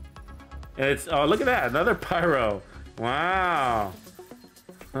 And it's, oh, look at that, another pyro. Wow.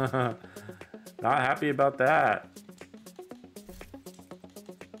 Not happy about that.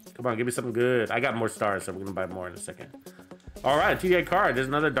 Come on, give me something good. I got more stars, so we're gonna buy more in a second. All right, TDI card. There's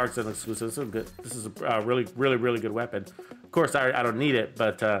another Dark Zone exclusive. This is good. This is a really good weapon. Of course, I don't need it,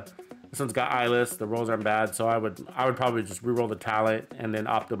 but this one's got eyeless. The rolls aren't bad, so I would probably just reroll the talent and then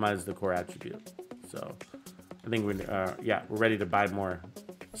optimize the core attribute. So I think we're ready to buy more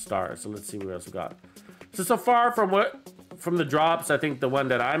stars. So let's see what else we got. So far from the drops, I think the one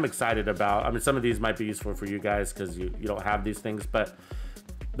that I'm excited about. I mean, some of these might be useful for you guys because you don't have these things, but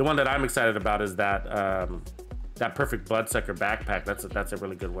the one that I'm excited about is that. That Perfect Bloodsucker backpack, that's a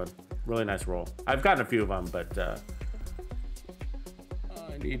really good one. Really nice roll. I've gotten a few of them, but I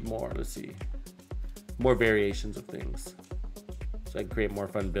need more. Let's see. More variations of things. So I can create more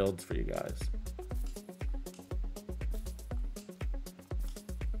fun builds for you guys.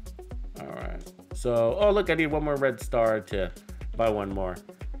 All right. So, oh look, I need one more red star to buy one more.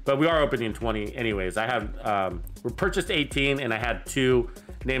 But we are opening 20 anyways. I have, we purchased 18 and I had 2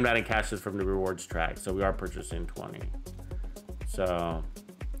 named item caches from the rewards track. So we are purchasing 20. So,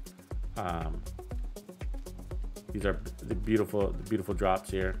 these are the beautiful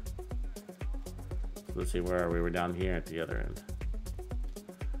drops here. So let's see, where are we? We're down here at the other end.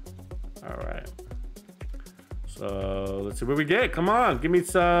 All right. So let's see what we get. Come on, give me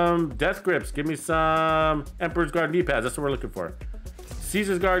some death grips. Give me some Emperor's Guard knee pads. That's what we're looking for.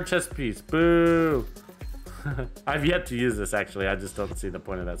 Caesar's Guard chest piece. Boo. I've yet to use this actually. I just don't see the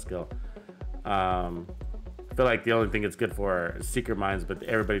point of that skill. I feel like the only thing it's good for is secret mines, but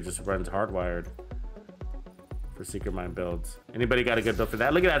everybody just runs hardwired for secret mine builds. Anybody got a good build for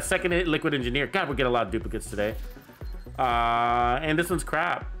that? Look at that second hit liquid engineer. God, we're getting a lot of duplicates today. And this one's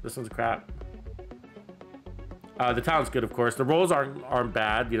crap. This one's crap. The talent's good, of course. The rolls aren't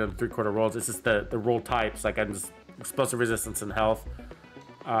bad. You know, the 3/4 rolls. It's just the roll types. Like I'm just explosive resistance and health.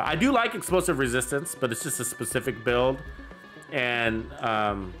 I do like explosive resistance, but it's just a specific build, and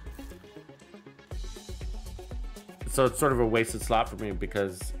so it's sort of a wasted slot for me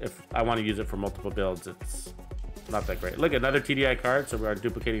because if I want to use it for multiple builds, it's not that great. Look, another TDI card, so we are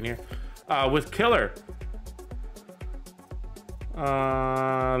duplicating here with Killer.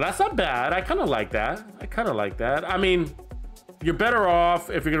 That's not bad. I kind of like that. I mean, you're better off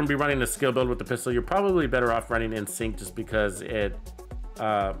if you're going to be running a skill build with the pistol. You're probably better off running in sync just because it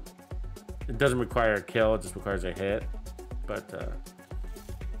doesn't require a kill, it just requires a hit. But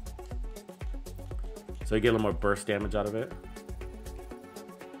so you get a little more burst damage out of it.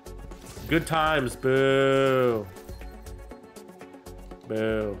 Good times, boo.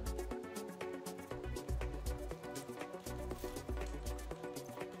 Boo.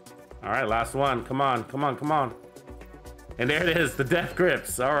 All right, last one. Come on, come on, come on. And there it is, the death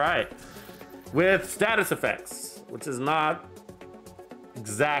grips. All right. With status effects, which is not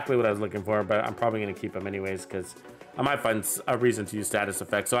exactly what I was looking for, but I'm probably going to keep them anyways because I might find a reason to use status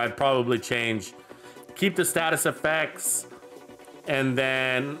effects. So I'd probably keep the status effects and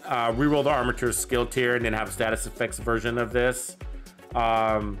then reroll the armature skill tier and then have a status effects version of this. You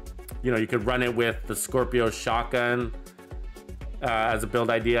know, you could run it with the Scorpio shotgun as a build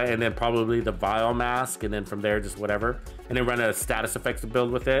idea, and then probably the vial mask, and then from there just whatever, and then run a status effects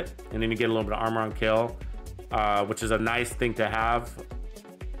build with it, and then you get a little bit of armor on kill, which is a nice thing to have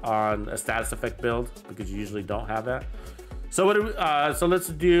on a status effect build because you usually don't have that. So what so let's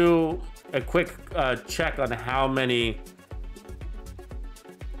do a quick check on how many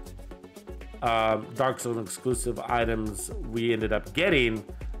Dark Zone exclusive items we ended up getting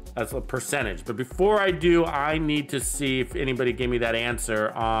as a percentage. But before I do, I need to see if anybody gave me that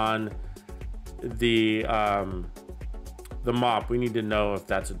answer on the mop. We need to know if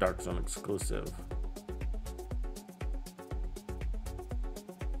that's a Dark Zone exclusive.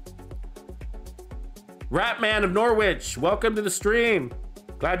 Ratman of Norwich, welcome to the stream.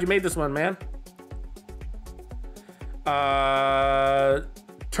 Glad you made this one, man.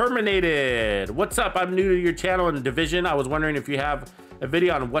 Terminated, what's up? I'm new to your channel and Division. I was wondering if you have a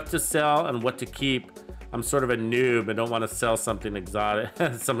video on what to sell and what to keep. I'm sort of a noob and don't want to sell something exotic,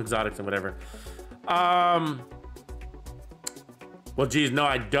 some exotics and whatever. Well, geez, no,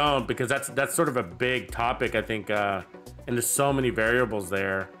 I don't, because that's sort of a big topic, I think, and there's so many variables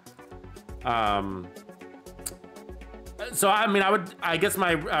there. So I mean, I guess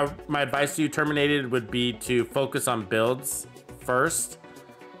my advice to you, Terminated, would be to focus on builds first,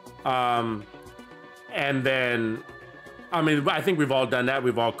 and then, I mean, I think we've all done that.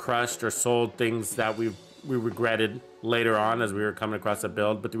 We've all crushed or sold things that we regretted later on as we were coming across a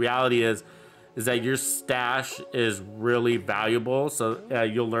build. But the reality is that your stash is really valuable. So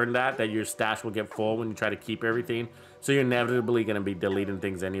you'll learn that your stash will get full when you try to keep everything. So you're inevitably going to be deleting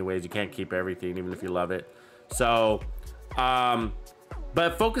things anyways. You can't keep everything, even if you love it. So,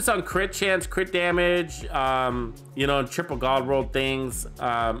 but focus on crit chance, crit damage, you know, triple god roll things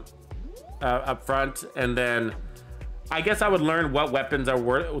up front, and then I guess I would learn what weapons are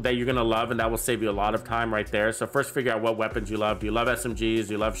that you're gonna love, and that will save you a lot of time right there. So first, figure out what weapons you love. Do you love SMGs?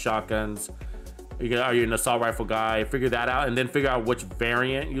 Do you love shotguns? Are you an assault rifle guy? Figure that out, and then figure out which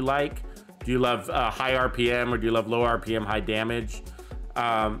variant you like. Do you love high RPM or do you love low RPM, high damage?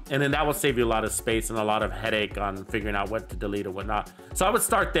 And then that will save you a lot of space and a lot of headache on figuring out what to delete or whatnot. So I would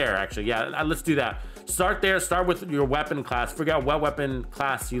start there, actually. Yeah, let's do that. Start there. Start with your weapon class. Figure out what weapon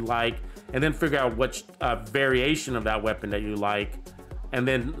class you like, and then figure out which variation of that weapon that you like, and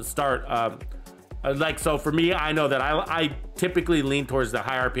then start. Like, so for me, I know that I typically lean towards the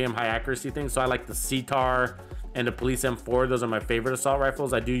high RPM, high accuracy thing. So I like the CTAR and the Police M4. Those are my favorite assault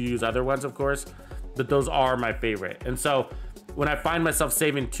rifles. I do use other ones, of course, but those are my favorite. And so when I find myself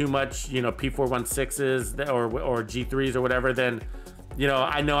saving too much, you know, P416s or G3s or whatever, then, you know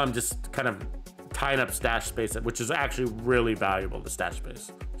I'm just kind of tying up stash space, which is actually really valuable, the stash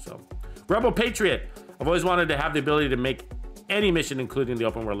space. So, Rebel Patriot. I've always wanted to have the ability to make any mission, including the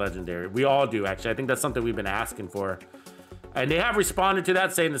open world legendary. We all do, actually. I think that's something we've been asking for. And they have responded to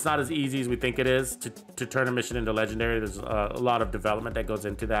that, saying it's not as easy as we think it is to turn a mission into legendary. There's a lot of development that goes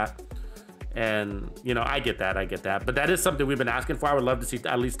into that. And, you know, I get that. But that is something we've been asking for. I would love to see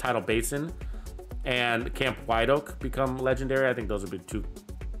at least Tidal Basin and Camp White Oak become legendary. I think those would be two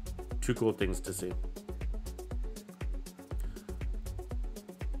cool things to see.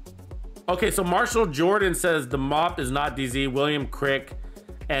 Okay, so Marshall Jordan says the MOP is not DZ. William Crick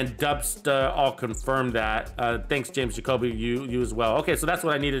and Dubsta all confirmed that. Thanks, James Jacoby, you as well. Okay, so that's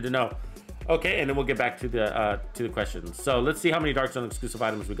what I needed to know. Okay, and then we'll get back to the questions. So let's see how many Dark Zone exclusive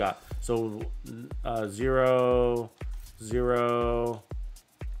items we got. So 0, 0,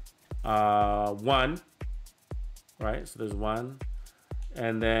 1, right? So there's 1,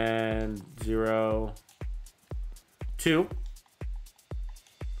 and then 0, 2.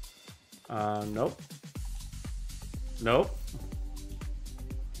 Nope. Nope.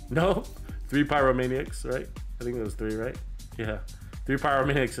 No, 3 Pyromaniacs, right? I think it was 3, right? Yeah, 3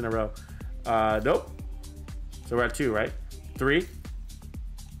 Pyromaniacs in a row. Nope. So we're at 2, right? 3,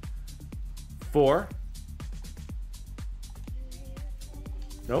 4.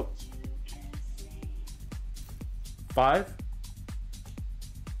 Nope. 5,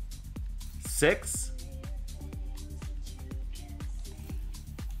 6.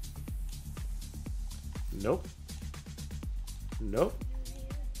 Nope. Nope.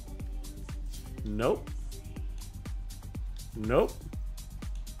 Nope. Nope.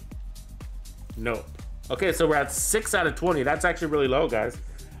 Nope. Okay, so we're at 6 out of 20. That's actually really low, guys.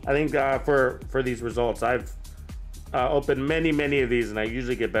 I think for these results, I've opened many of these, and I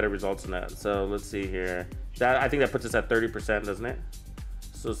usually get better results than that. So let's see here. I think that puts us at 30%, doesn't it?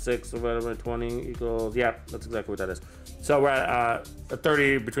 So 6 over 20 equals, yeah, that's exactly what that is. So we're at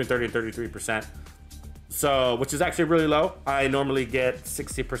between 30 and 33%. So, which is actually really low. I normally get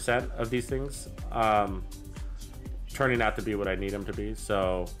 60% of these things turning out to be what I need them to be.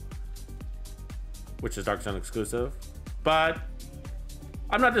 So, which is Dark Zone exclusive. But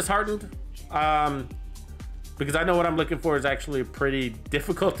I'm not disheartened because I know what I'm looking for is actually pretty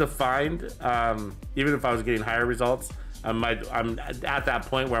difficult to find. Even if I was getting higher results, I'm at that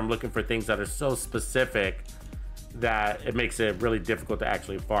point where I'm looking for things that are so specific that it makes it really difficult to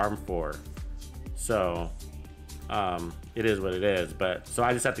actually farm for. So it is what it is, but so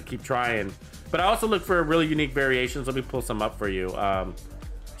I just have to keep trying. But I also look for really unique variations. Let me pull some up for you.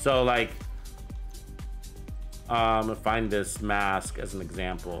 So like find this mask as an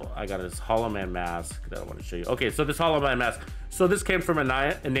example. I got this Hollow Man mask that I want to show you. Okay, so this Hollow Man mask, so this came from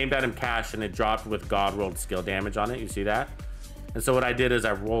a named item cache, and it dropped with God rolled skill damage on it. You see that? And so what I did is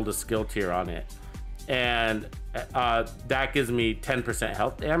I rolled a skill tier on it, and that gives me 10%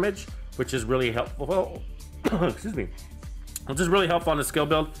 health damage, which is really helpful. Excuse me. Which is really helpful on the skill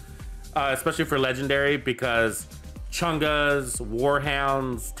build, especially for legendary, because Chungas,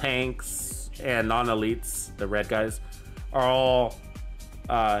 Warhounds, tanks, and non-elites, the red guys, are all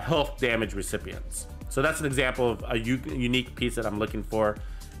health damage recipients. So that's an example of a unique piece that I'm looking for.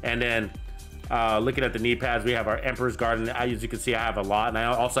 And then looking at the knee pads, we have our Emperor's Garden. As you can see, I have a lot, and I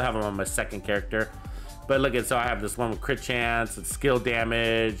also have them on my second character. But look at, so I have this one with crit chance, it's skill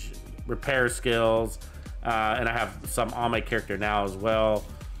damage, repair skills, and I have some on my character now as well.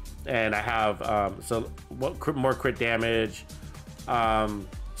 And I have more crit damage.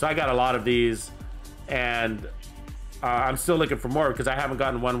 So I got a lot of these, and I'm still looking for more because I haven't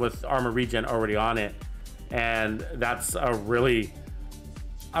gotten one with armor regen already on it, and that's a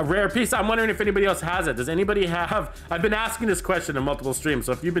rare piece. I'm wondering if anybody else has it. Does anybody have? I've been asking this question in multiple streams,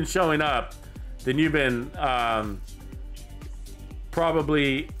 so if you've been showing up, then you've been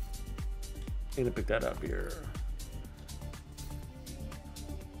probably. I'm gonna pick that up here.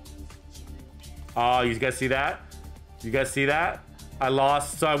 Oh, you guys see that? You guys see that? I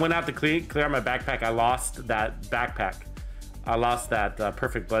lost, so I went out to clear out my backpack. I lost that backpack. I lost that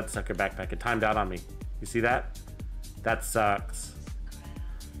perfect bloodsucker backpack. It timed out on me. You see that? That sucks.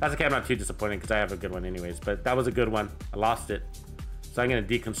 That's okay, I'm not too disappointed because I have a good one anyways, but that was a good one. I lost it. So I'm gonna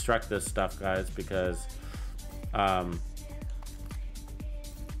deconstruct this stuff, guys, because a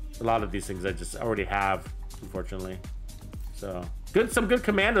lot of these things I just already have, unfortunately. So some good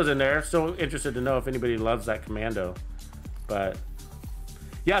commandos in there. So interested to know if anybody loves that commando. But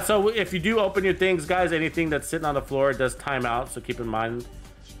yeah, so if you do open your things, guys, anything that's sitting on the floor, it does time out, so keep in mind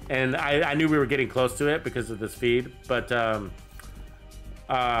And I knew we were getting close to it because of this feed, but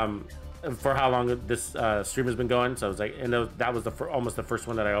for how long this stream has been going, so I was like, and that was almost the first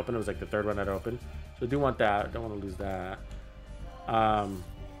one that I opened. It was like the third one that I opened, so I do want that. I don't want to lose that.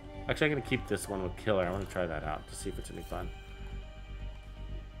 Actually, I'm gonna keep this one with Killer. I want to try that out to see if it's any fun.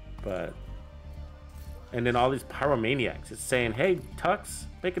 But and then all these pyromaniacs, it's saying, hey Tux,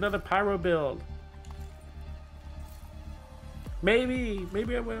 make another pyro build. Maybe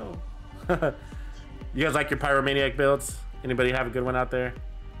I will. You guys like your pyromaniac builds? Anybody have a good one out there?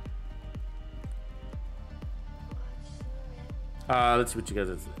 Let's see what you guys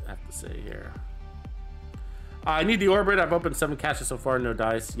have to say here. I need the orbit. I've opened 7 caches so far, no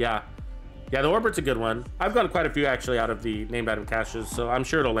dice. Yeah, the orbit's a good one. I've gotten quite a few actually out of the named item caches, so I'm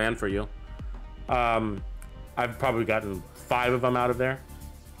sure it'll land for you. I've probably gotten 5 of them out of there,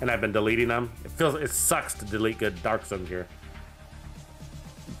 and I've been deleting them. It sucks to delete good Dark Zone gear,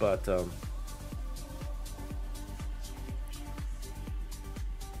 but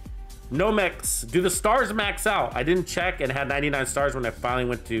Nomex, do the stars max out? I didn't check and had 99 stars when I finally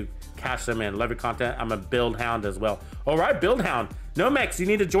went to cash them in. Love your content. I'm a build hound as well. All right, build hound. Nomex, you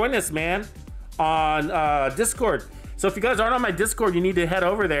need to join us, man, on Discord. So if you guys aren't on my Discord, you need to head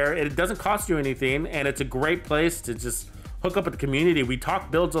over there. It doesn't cost you anything, and it's a great place to just hook up with the community. We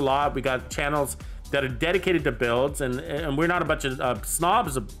talk builds a lot. We got channels that are dedicated to builds, and we're not a bunch of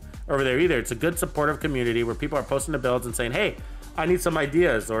snobs over there either. It's a good supportive community where people are posting the builds and saying, hey, I need some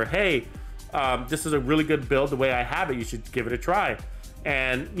ideas, or hey, this is a really good build the way I have it, you should give it a try.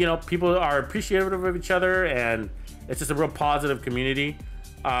 And you know, people are appreciative of each other, and it's just a real positive community.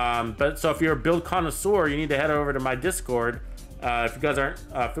 But so if you're a build connoisseur, you need to head over to my Discord. If you guys aren't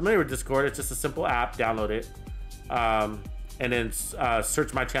familiar with Discord, it's just a simple app. Download it, and then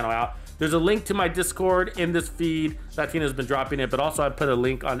search my channel out. There's a link to my Discord in this feed. Latina's been dropping it, but also I put a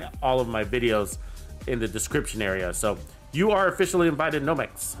link on all of my videos in the description area. So you are officially invited,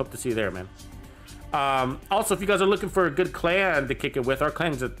 Nomex. Hope to see you there, man. Also, if you guys are looking for a good clan to kick it with, our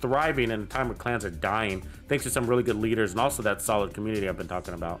clans are thriving in a time where clans are dying, thanks to some really good leaders and also that solid community I've been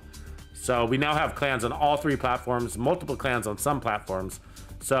talking about. So we now have clans on all 3 platforms, multiple clans on some platforms.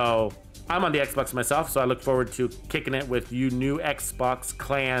 So I'm on the Xbox myself, so I look forward to kicking it with you new Xbox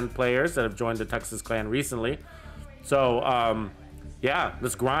clan players that have joined the Texas clan recently. So yeah,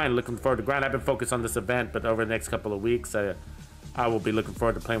 let's grind. Looking forward to grind. I've been focused on this event, but over the next couple of weeks, I will be looking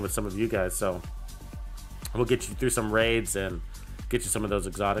forward to playing with some of you guys. So we'll get you through some raids and get you some of those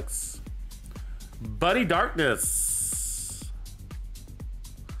exotics. Buddy Darkness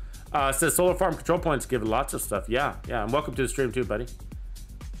says solar farm control points give lots of stuff. Yeah, and welcome to the stream too, buddy.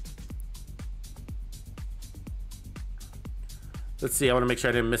 Let's see, I want to make sure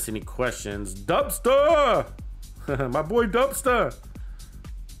I didn't miss any questions. Dubster! My boy Dubster!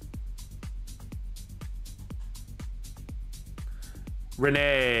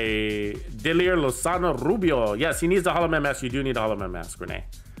 Renee Delir Lozano Rubio. Yes, he needs the Hollow Man mask. You do need a Hollow Man mask, Renee.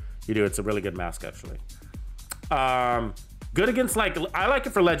 You do. It's a really good mask, actually. Good against, like, I like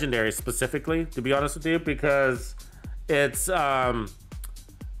it for legendary specifically, to be honest with you, because it's, you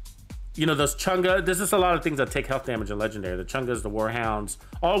know, those Chunga. There's just a lot of things that take health damage in legendary. The Chungas, the Warhounds,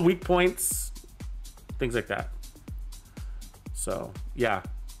 all weak points, things like that. So, yeah.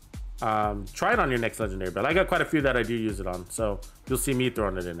 Try it on your next legendary build. I got quite a few that I do use it on, so you'll see me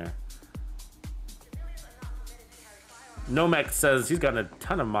throwing it in there. Nomex says he's gotten a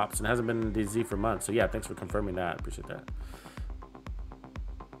ton of mops and hasn't been in DZ for months. So yeah, thanks for confirming that. I appreciate that.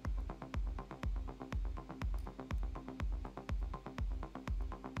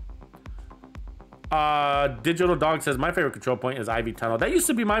 Digital Dog says my favorite control point is Ivy Tunnel. That used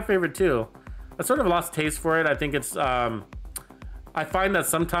to be my favorite too. I sort of lost taste for it. I think it's I find that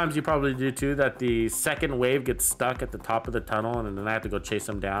sometimes you probably do too, that the second wave gets stuck at the top of the tunnel and then I have to go chase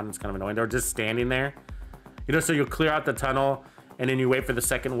them down. It's kind of annoying. They're just standing there, you know, so you'll clear out the tunnel and then you wait for the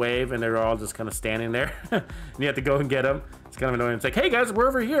second wave and they're all just kind of standing there and you have to go and get them. It's kind of annoying. It's like, hey guys, we're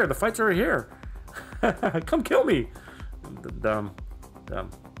over here. The fights are over here. Come kill me. Dumb.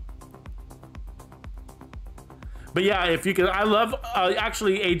 But yeah, if you can, I love,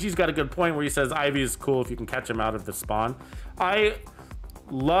 actually AG's got a good point where he says Ivy is cool if you can catch him out of the spawn. I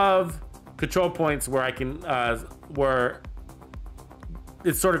love control points where I can, where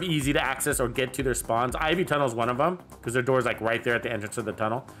it's sort of easy to access or get to their spawns. Ivy Tunnel is one of them because their door is like right there at the entrance of the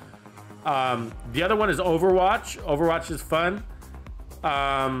tunnel. The other one is Overwatch. Overwatch is fun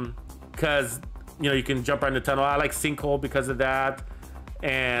because, you know, you can jump around the tunnel. I like Sinkhole because of that.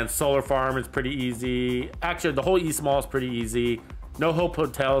 And Solar Farm is pretty easy. Actually, the whole East Mall is pretty easy. No Hope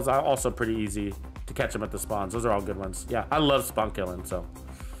Hotels are also pretty easy to catch them at the spawns. Those are all good ones. Yeah, I love spawn killing, so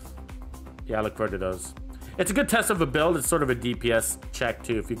Yeah, I look forward to those. It's a good test of a build. It's sort of a DPS check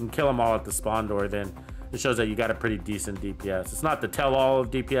too. If you can kill them all at the spawn door, then it shows that you got a pretty decent DPS. It's not the tell-all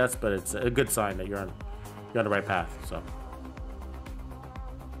of DPS, but it's a good sign that you're on the right path. So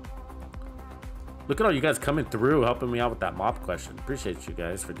look at all you guys coming through, helping me out with that mob question. Appreciate you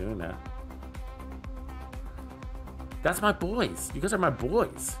guys for doing that. That's my boys. You guys are my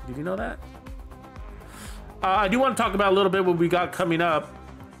boys. Did you know that? I do want to talk about a little bit what we got coming up.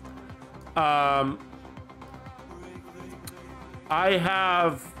 I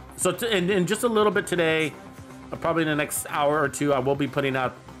have, so in just a little bit today, probably in the next hour or two, I will be putting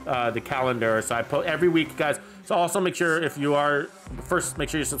out the calendar. So I put every week, guys. So also make sure if you are, first make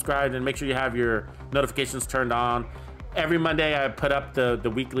sure you're subscribed and make sure you have your notifications turned on. Every Monday I put up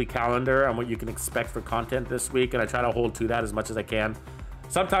the weekly calendar on what you can expect for content this week, and I try to hold to that as much as I can.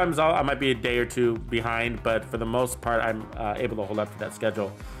 Sometimes I might be a day or two behind, but for the most part, I'm able to hold up to that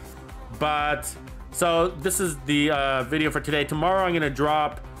schedule. But so this is the video for today. Tomorrow I'm gonna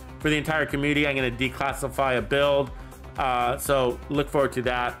drop for the entire community. I'm gonna declassify a build. So look forward to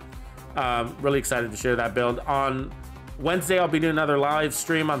that. Really excited to share that build. On Wednesday, I'll be doing another live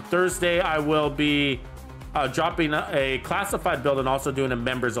stream. On Thursday, I will be dropping a classified build and also doing a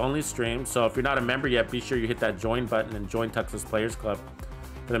members only stream. So if you're not a member yet, be sure you hit that join button and join Tuxedo's Players Club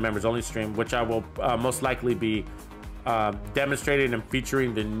for the members only stream, which I will most likely be demonstrating and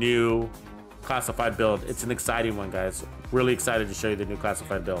featuring the new classified build. It's an exciting one, guys. Really excited to show you the new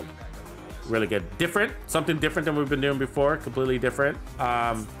classified build. Really good. Different, something different than we've been doing before, completely different.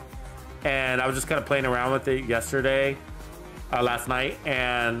 And I was just kind of playing around with it yesterday, last night,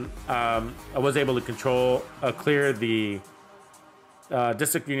 and I was able to clear the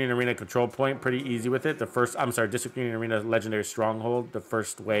District Union Arena control point pretty easy with it. District Union Arena Legendary Stronghold, the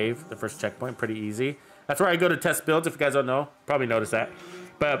first wave, the first checkpoint, pretty easy. That's where I go to test builds. If you guys don't know, probably noticed that.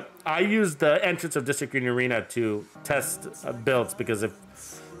 But I use the entrance of District Union Arena to test builds, because if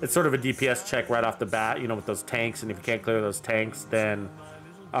it's sort of a DPS check right off the bat, you know, with those tanks, and if you can't clear those tanks, then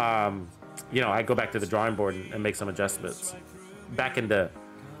you know, I go back to the drawing board and make some adjustments. Back in the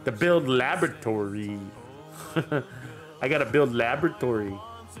build laboratory. I got a build laboratory.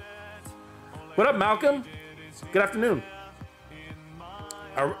 What up, Malcolm? Good afternoon.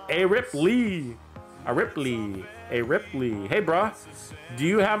 A Ripley. Hey, bro. Do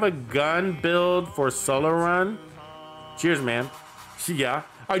you have a gun build for solo run? Cheers, man. Yeah.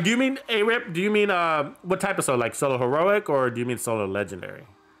 Do you mean A-Rip? Do you mean what type of solo? Like solo heroic, or do you mean solo legendary?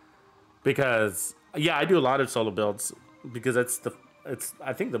 Because yeah, I do a lot of solo builds because I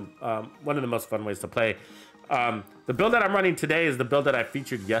think the one of the most fun ways to play. The build that I'm running today is the build that I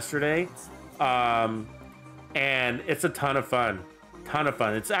featured yesterday, and it's a ton of fun.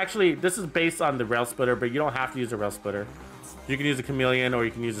 It's actually, this is based on the rail splitter, but you don't have to use a rail splitter. You can use a chameleon, or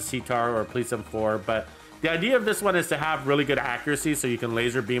you can use a CTAR or a police M4. But the idea of this one is to have really good accuracy, so you can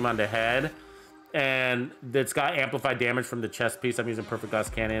laser beam on the head, and it's got amplified damage from the chest piece. I'm using perfect glass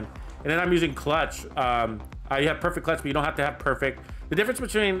cannon, and then I'm using clutch. I have perfect clutch, but you don't have to have perfect. The difference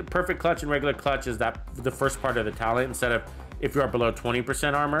between perfect clutch and regular clutch is that the first part of the talent, instead of if you are below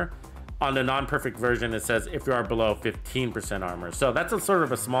 20% armor, on the non-perfect version it says if you are below 15% armor. So that's a sort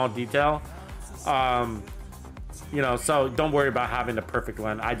of a small detail, you know, so don't worry about having the perfect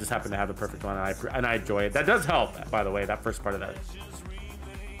one. I just happen to have the perfect one, and I enjoy it. That does help, by the way, that first part of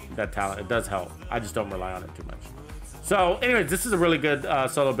that talent. It does help. I just don't rely on it too much. So anyways, this is a really good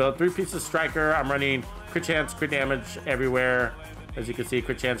solo build. 3-pieces striker. I'm running crit chance, crit damage everywhere. As you can see,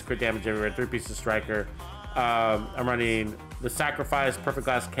 crit chance, crit damage everywhere. 3-pieces striker. I'm running the sacrifice, perfect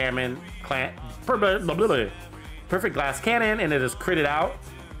glass cannon, perfect glass cannon, and it is critted out.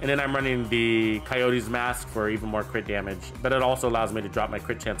 And then I'm running the Coyote's Mask for even more crit damage, but it also allows me to drop my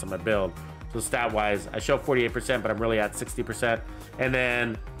crit chance on my build. So stat wise, I show 48%, but I'm really at 60%. And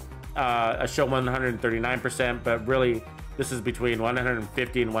then I show 139%, but really this is between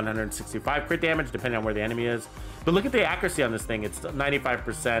 150 and 165 crit damage, depending on where the enemy is. But look at the accuracy on this thing. It's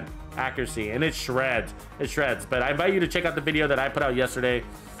 95% accuracy, and it shreds. It shreds. But I invite you to check out the video that I put out yesterday.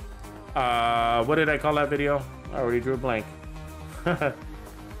 What did I call that video? I already drew a blank.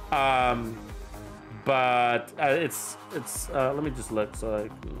 But it's let me just look so I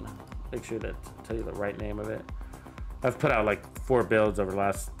can make sure to tell you the right name of it. I've put out like 4 builds over the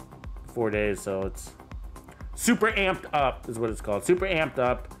last 4 days, so it's Super Amped Up is what it's called. Super Amped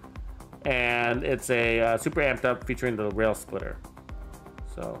Up, and it's a Super Amped Up featuring the rail splitter.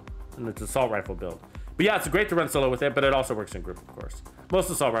 So, and it's assault rifle build. But yeah, it's great to run solo with it, but it also works in group, of course. Most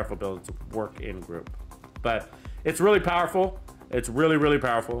assault rifle builds work in group, but it's really powerful. It's really, really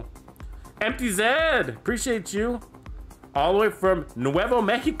powerful. Empty Zed, appreciate you. All the way from Nuevo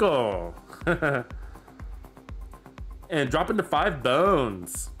Mexico. And dropping to 5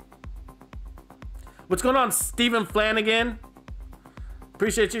 bones. What's going on, Stephen Flanagan?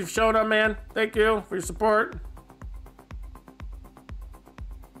 Appreciate you showing up, man. Thank you for your support.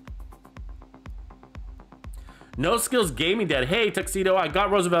 No Skills Gaming Dead. Hey, Tuxedo, I got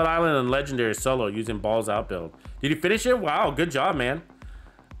Roosevelt Island and Legendary solo using Balls Out build. Did you finish it? Wow, good job, man.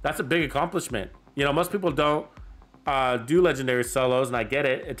 That's a big accomplishment. You know, most people don't do Legendary solos, and I get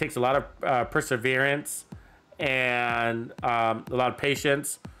it. It takes a lot of perseverance and a lot of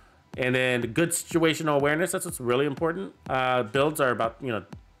patience, and then good situational awareness. That's what's really important. Builds are about, you know,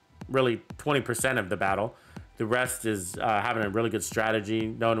 really 20% of the battle. The rest is having a really good strategy,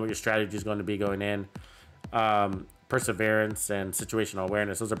 knowing what your strategy is going to be going in. Perseverance and situational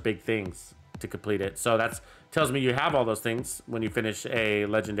awareness. Those are big things to complete it. So that tells me you have all those things when you finish a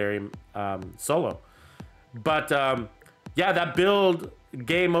Legendary solo. But yeah, that build,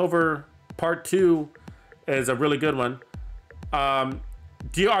 Game Over Part 2, is a really good one. Are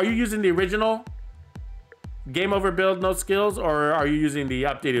you using the original Game Over build, no skills, or are you using the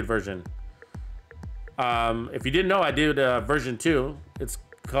updated version? If you didn't know, I did version 2. It's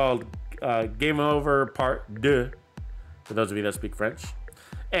called Game Over Part 2, for those of you that speak French.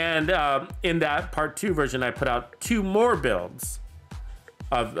 And in that Part 2 version, I put out 2 more builds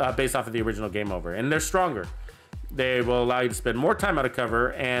of based off of the original Game Over, and they're stronger. They will allow you to spend more time out of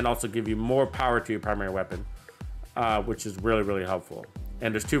cover and also give you more power to your primary weapon, which is really, really helpful.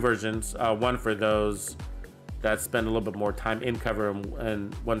 And there's 2 versions, one for those that spend a little bit more time in cover,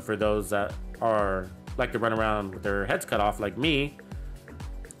 and one for those that are like to run around with their heads cut off, like me.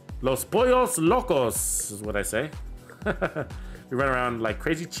 Los pollos locos is what I say. We run around like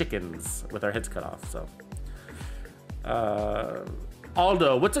crazy chickens with our heads cut off. So,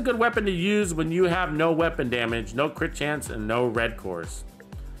 Aldo, what's a good weapon to use when you have no weapon damage, no crit chance, and no red cores?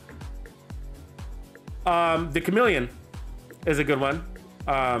 The Chameleon is a good one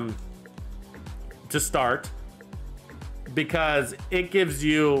to start, because it gives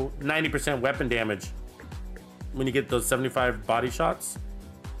you 90% weapon damage when you get those 75 body shots.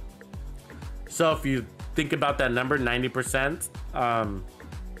 So if you think about that number, 90%, and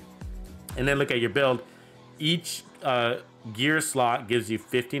then look at your build, each gear slot gives you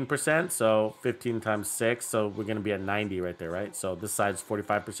 15%, so 15 times 6, so we're going to be at 90 right there, right? So this side's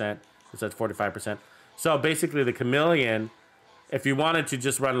 45%, this side's 45%. So basically the Chameleon, if you wanted to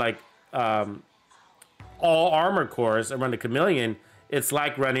just run like all armor cores and run the Chameleon, it's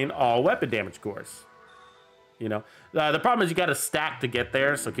like running all weapon damage cores. You know, the problem is you got to stack to get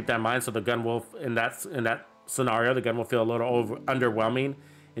there, so keep that in mind. So the gun will, in that scenario, the gun will feel a little underwhelming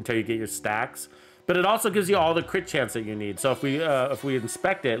until you get your stacks. But it also gives you all the crit chance that you need. So if we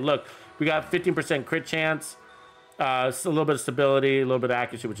inspect it, look, we got 15% crit chance, a little bit of stability, a little bit of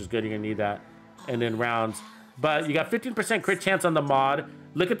accuracy, which is good. You're gonna need that, and then rounds. But you got 15% crit chance on the mod.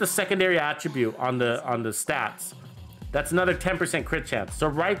 Look at the secondary attribute on the stats. That's another 10% crit chance. So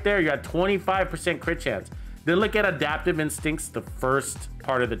right there, you're at 25% crit chance. Then look at Adaptive Instincts, the first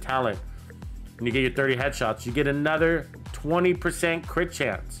part of the talent. When you get your 30 headshots, you get another 20% crit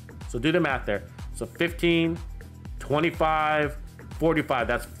chance. So do the math there. So 15, 25, 45.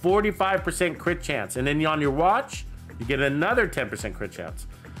 That's 45% crit chance. And then on your watch, you get another 10% crit chance.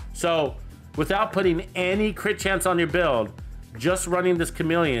 So without putting any crit chance on your build, just running this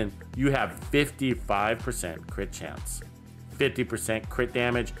Chameleon, you have 55% crit chance. 50% crit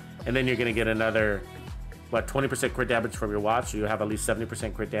damage. And then you're going to get another, what, 20% crit damage from your watch, so you have at least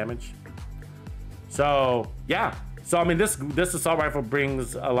 70% crit damage. So yeah, so I mean this assault rifle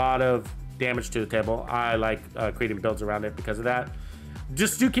brings a lot of damage to the table. I like creating builds around it because of that.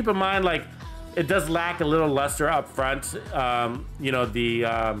 Just do keep in mind, like, it does lack a little luster up front. You know,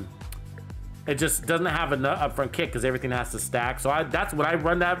 it just doesn't have enough upfront kick because everything has to stack. So that's when I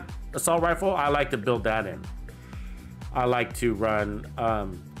run that assault rifle, I like to build that in. I like to run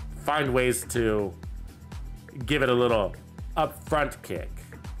find ways to give it a little upfront kick.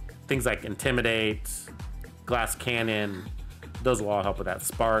 Things like Intimidate, Glass Cannon, those will all help with that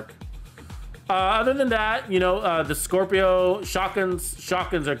spark. Other than that, you know, the Scorpio shotguns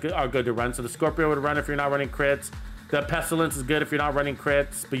are good to run. So the Scorpio would run if you're not running crits. The Pestilence is good if you're not running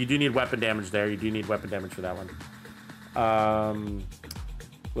crits, but you do need weapon damage there. You do need weapon damage for that one.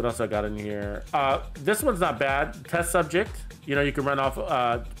 What else I got in here? This one's not bad. Test Subject. You know, you can run off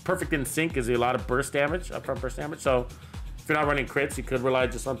Perfect in Sync gives you a lot of burst damage, upfront burst damage. So if you're not running crits, you could rely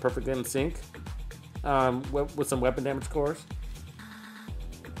just on Perfect in Sync with some weapon damage cores.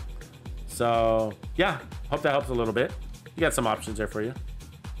 So yeah, hope that helps a little bit. You got some options there for you.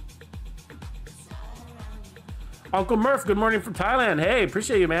 Uncle Murph, good morning from Thailand. Hey,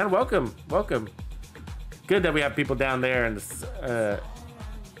 appreciate you, man. Welcome, welcome. Good that we have people down there in the,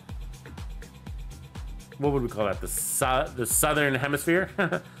 what would we call that? The southern hemisphere,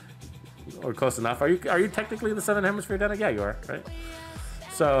 or close enough. Are you technically in the southern hemisphere, Dana? Yeah, you are, right?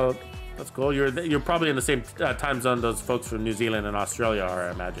 So that's cool. You're probably in the same time zone those folks from New Zealand and Australia are,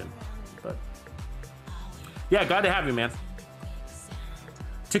 I imagine. But yeah, glad to have you, man.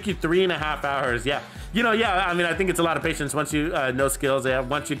 Took you 3.5 hours. Yeah, you know, yeah. I mean, I think it's a lot of patience once you know skills. Yeah,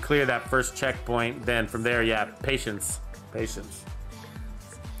 once you clear that first checkpoint, then from there, yeah, patience.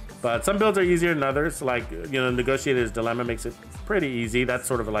 But some builds are easier than others. Like, you know, Negotiator's Dilemma makes it pretty easy. That's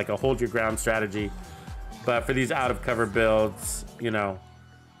sort of like a hold your ground strategy. But for these out of cover builds, you know,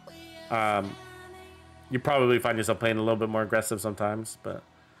 you probably find yourself playing a little bit more aggressive sometimes. But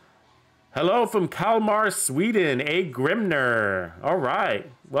hello from Kalmar, Sweden, A. Grimner. All right,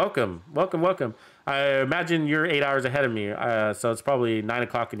 welcome. I imagine you're 8 hours ahead of me, so it's probably 9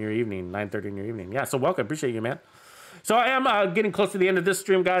 o'clock in your evening, 9:30 in your evening. Yeah, so welcome, appreciate you, man. So I am getting close to the end of this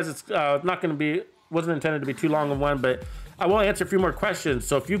stream, guys. It's not going to be, wasn't intended to be too long of one, but I will answer a few more questions.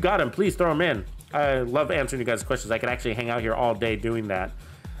 So if you got them, please throw them in. I love answering you guys' questions. I could actually hang out here all day doing that.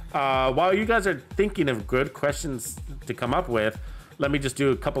 While you guys are thinking of good questions to come up with, let me just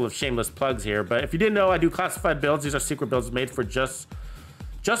do a couple of shameless plugs here. But if you didn't know, I do classified builds. These are secret builds made for just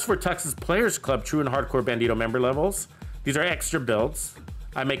for Tux's Players Club True and Hardcore Bandito member levels. These are extra builds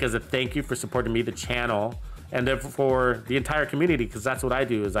I make as a thank you for supporting me, the channel, and then for the entire community, because that's what I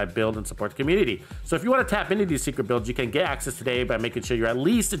do, is I build and support the community. So if you want to tap into these secret builds, you can get access today by making sure you're at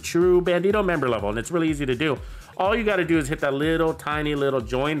least a true Bandito member level, and it's really easy to do. All you got to do is hit that little tiny little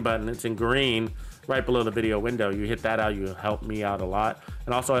join button. It's in green right below the video window. You hit that out, you help me out a lot,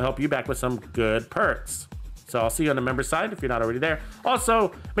 and also I help you back with some good perks. So I'll see you on the member side if you're not already there.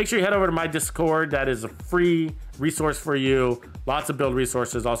 Also, make sure you head over to my Discord. That is a free resource for you. Lots of build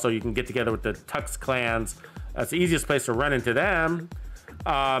resources. Also, you can get together with the Tux clans. That's the easiest place to run into them.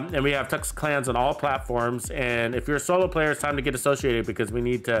 And we have Tux clans on all platforms. And if you're a solo player, it's time to get associated because we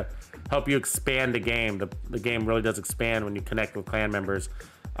need to help you expand the game. The game really does expand when you connect with clan members.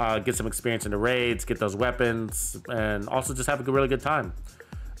 Get some experience in the raids, get those weapons, and also just have a really good time.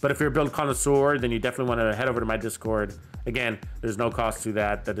 But if you're a build connoisseur, then you definitely want to head over to my Discord. Again, there's no cost to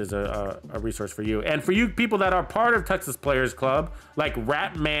that. That is a resource for you. And for you people that are part of Texas Players Club, like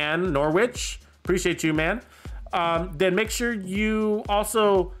Ratman Norwich, appreciate you, man. Then make sure you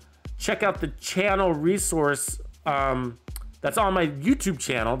also check out the channel resource that's on my YouTube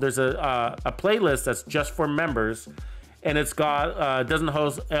channel. There's a playlist that's just for members, and it's got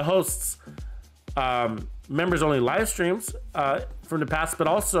it hosts members only live streams from the past, but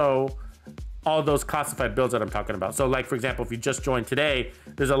also all those classified builds that I'm talking about. So like, for example, if you just joined today,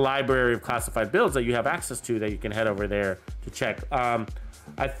 there's a library of classified builds that you have access to that you can head over there to check.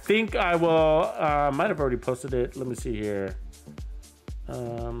 I think I will, might have already posted it. Let me see here.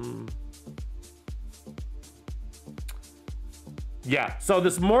 Yeah, so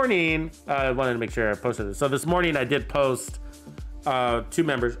this morning, I wanted to make sure I posted it. So this morning I did post 2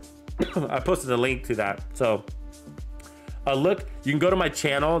 members. I posted a link to that. So look, you can go to my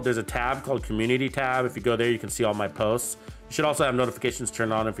channel. There's a tab called Community tab. If you go there, you can see all my posts. You should also have notifications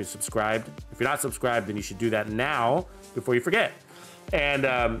turned on if you're subscribed. If you're not subscribed, then you should do that now before you forget. And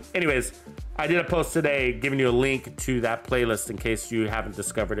anyways, I did a post today giving you a link to that playlist in case you haven't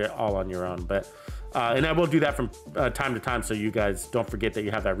discovered it all on your own. But and I will do that from time to time so you guys don't forget that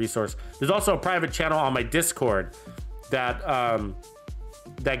you have that resource. There's also a private channel on my Discord that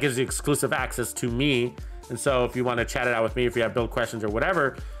that gives you exclusive access to me. And so if you want to chat it out with me, if you have build questions or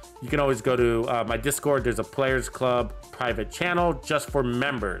whatever, you can always go to my Discord. There's a Players Club private channel just for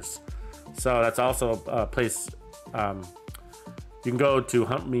members. So that's also a place you can go to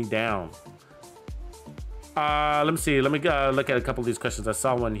hunt me down. Let me see. Let me look at a couple of these questions. I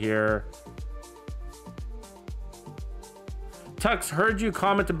saw one here. Tux, heard you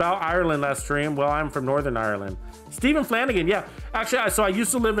comment about Ireland last stream. Well, I'm from Northern Ireland. Stephen Flanagan, yeah. Actually, so I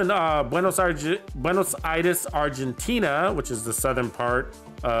used to live in Buenos Aires, Argentina, which is the southern part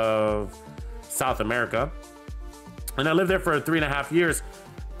of South America. And I lived there for 3.5 years.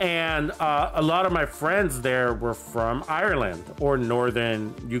 And a lot of my friends there were from Ireland or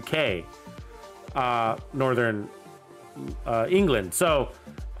Northern UK, Northern England. So,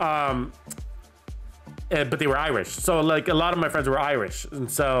 but they were Irish. So like a lot of my friends were Irish.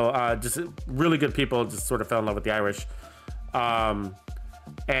 And so just really good people, just sort of fell in love with the Irish.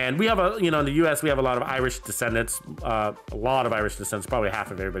 And we have in the US, we have a lot of Irish descendants, probably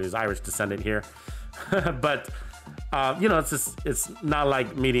half of everybody is Irish descendant here. But You know, it's not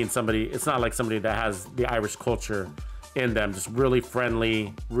like meeting somebody. It's not like somebody that has the Irish culture in them. Just really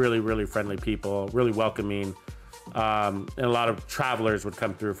friendly, really friendly people, really welcoming. And a lot of travelers would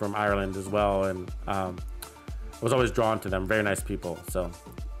come through from Ireland as well, and I was always drawn to them. Very nice people. So,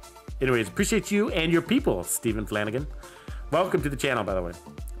 anyways, appreciate you and your people, Stephen Flanagan. Welcome to the channel, by the way.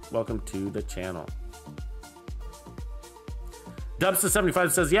 Welcome to the channel.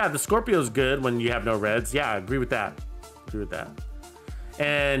 Dubster75 says, yeah, the Scorpio's good when you have no reds. Yeah, I agree with that. Agree with that.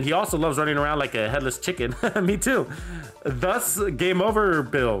 And he also loves running around like a headless chicken. Me too. Thus, game over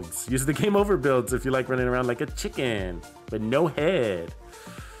builds. Use the game over builds if you like running around like a chicken with no head.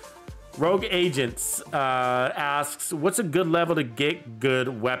 Rogue Agents asks, what's a good level to get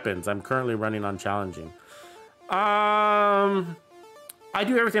good weapons? I'm currently running on challenging. I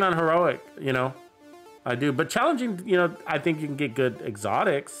do everything on heroic, you know. I do, but challenging, you know, I think you can get good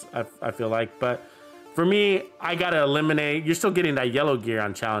exotics, I feel like, but for me, I gotta eliminate, you're still getting that yellow gear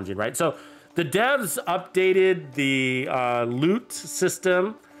on challenging, right? So the devs updated the loot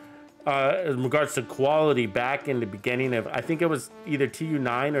system in regards to quality back in the beginning of, I think it was either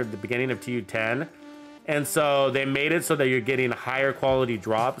TU9 or the beginning of TU10. And so they made it so that you're getting higher quality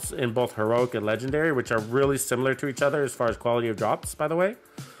drops in both heroic and legendary, which are really similar to each other as far as quality of drops, by the way.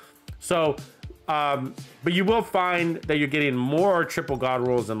 So, but you will find that you're getting more triple god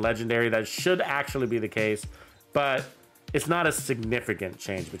rolls in legendary. That should actually be the case, but it's not a significant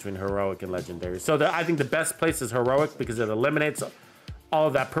change between heroic and legendary. So I think the best place is heroic because it eliminates all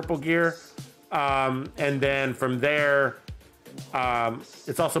of that purple gear. And then from there,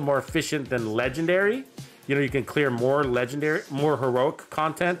 it's also more efficient than legendary. You know, you can clear more legendary, more heroic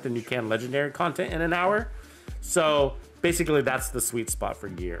content than you can legendary content in an hour. So basically that's the sweet spot for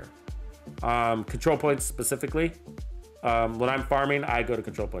gear. Control points specifically. When I'm farming, I go to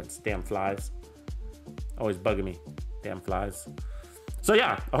control points. Damn flies. Always bugging me. Damn flies. So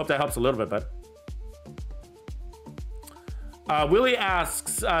yeah, I hope that helps a little bit, bud. Willie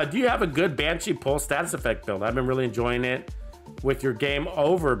asks, do you have a good Banshee Pulse status effect build? I've been really enjoying it with your game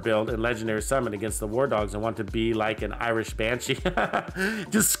over build in Legendary Summon against the War Dogs. I want to be like an Irish Banshee.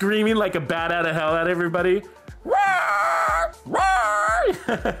 Just screaming like a bat out of hell at everybody. Roar!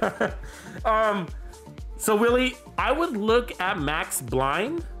 Roar! So Willie, I would look at Max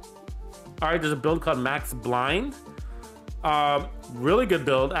Blind. All right, there's a build called Max Blind. Really good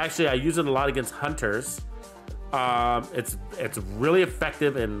build. Actually, I use it a lot against hunters. It's really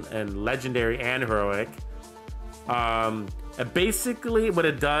effective in legendary and heroic. And basically what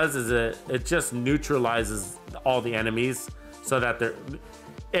it does is it just neutralizes all the enemies so that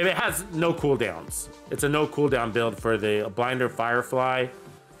it has no cooldowns. It's a no cooldown build for the Blinder Firefly.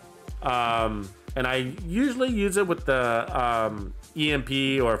 And I usually use it with the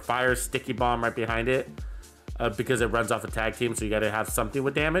EMP or Fire Sticky Bomb right behind it because it runs off a tag team, so you gotta have something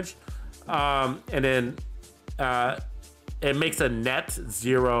with damage. And then it makes a net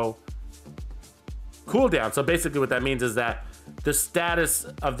 0 cooldown. So basically what that means is that the status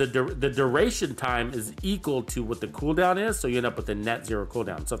of the duration time is equal to what the cooldown is, so you end up with a net 0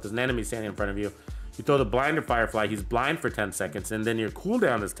 cooldown. So if there's an enemy standing in front of you, you throw the Blinder Firefly, he's blind for 10 seconds, and then your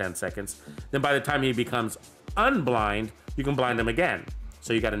cooldown is 10 seconds. Then by the time he becomes unblind, you can blind him again.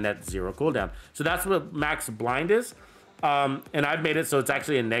 So you got a net 0 cooldown. So that's what Max Blind is. And I've made it so it's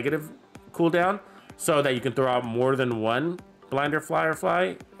actually a negative cooldown so that you can throw out more than one Blinder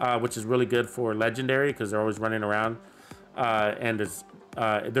Firefly, which is really good for legendary because they're always running around. And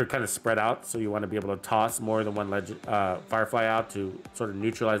they're kind of spread out, so you want to be able to toss more than one Firefly out to sort of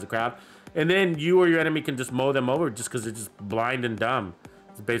neutralize the crowd. And then you or your enemy can just mow them over just because they're just blind and dumb.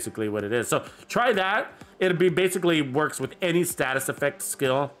 It's basically what it is. So try that. It'll be basically works with any status effect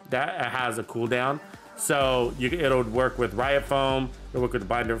skill that has a cooldown. So it'll work with Riot Foam, it'll work with the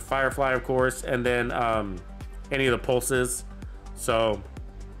Blinder Firefly, of course, and then any of the pulses. So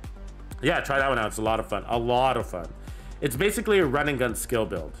yeah, try that one out. It's a lot of fun. A lot of fun. It's basically a run and gun skill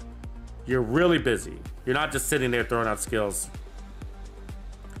build. You're really busy. You're not just sitting there throwing out skills,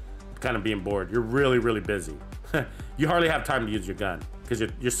 kind of being bored. You're really busy. You hardly have time to use your gun because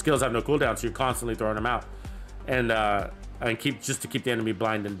your skills have no cooldown, so you're constantly throwing them out, and just to keep the enemy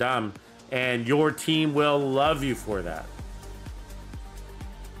blind and dumb. And your team will love you for that.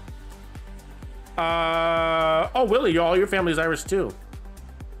 Oh, Willie, all your family's Irish too.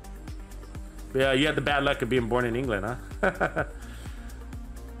 Yeah, you had the bad luck of being born in England, huh?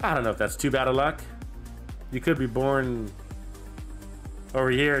 I don't know if that's too bad of luck. You could be born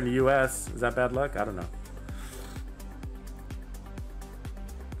over here in the US. Is that bad luck? I don't know.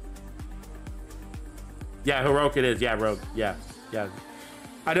 Yeah, heroic it is. Yeah, rogue. Yeah.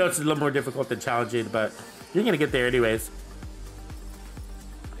 I know it's a little more difficult than challenging, but You're gonna get there anyways.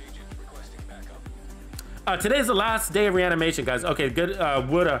 Today's the last day of reanimation, guys. Okay, good.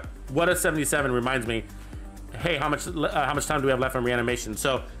 Woulda 77 reminds me. Hey, how much time do we have left on reanimation?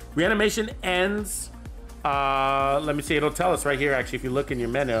 So reanimation ends. Let me see. It'll tell us right here. Actually, if you look in your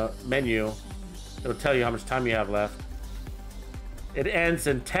menu, it'll tell you how much time you have left. It ends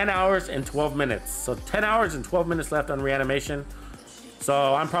in 10 hours and 12 minutes. So 10 hours and 12 minutes left on reanimation.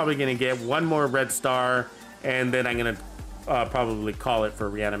 So I'm probably gonna get one more red star, and then I'm gonna probably call it for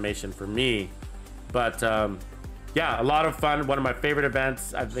reanimation for me. But yeah, a lot of fun. One of my favorite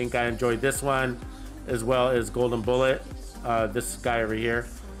events. I think I enjoyed this one as well as Golden Bullet. This guy over here.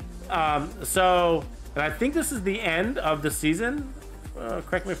 So, and I think this is the end of the season.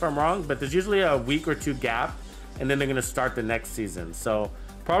 Correct me if I'm wrong, but there's usually a week or two gap, and then they're gonna start the next season. So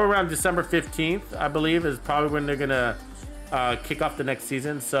probably around December 15th, I believe, is probably when they're gonna kick off the next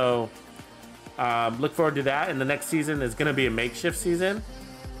season. So look forward to that. And the next season is gonna be a makeshift season.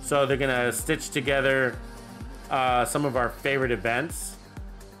 So they're gonna stitch together some of our favorite events.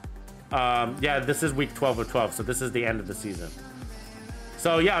 Yeah, this is week 12 of 12, so this is the end of the season.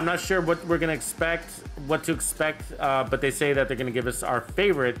 So yeah, I'm not sure what we're gonna expect, what to expect, but they say that they're gonna give us our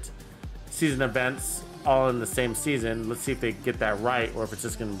favorite season events all in the same season. Let's see if they get that right, or if it's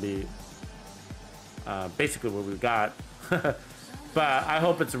just gonna be basically what we've got. But I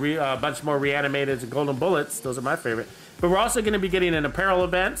hope it's a bunch more reanimated and golden bullets. Those are my favorite. But we're also going to be getting an apparel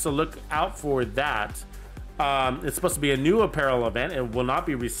event, so look out for that. It's supposed to be a new apparel event. It will not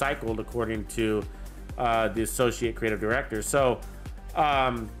be recycled, according to the associate creative director. So,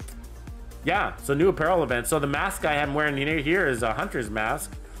 yeah, so new apparel event. So the mask I am wearing here is a hunter's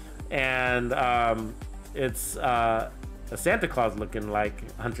mask, and it's a Santa Claus looking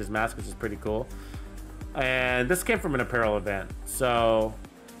like hunter's mask, which is pretty cool. And this came from an apparel event, so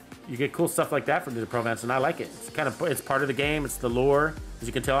you get cool stuff like that from the pro events, and I like it. It's part of the game. It's the lore. As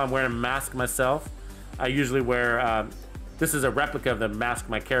you can tell, I'm wearing a mask myself. I usually wear this is a replica of the mask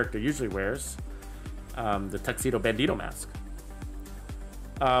my character usually wears, the TuxedoBandido mask.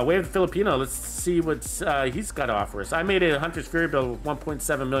 Wave Filipino, let's see what he's got to offer us. I made a Hunter's Fury build with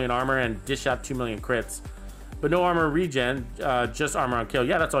 1.7 million armor and dish out 2 million crits, but no armor regen, just armor on kill.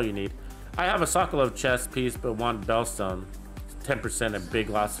 Yeah, that's all you need. I have a Sokolov chest piece, but want Bellstone. 10% and big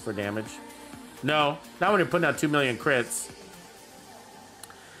loss for damage. No, not when you're putting out 2 million crits.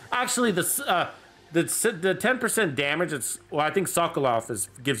 Actually, the 10% damage, well, I think Sokolov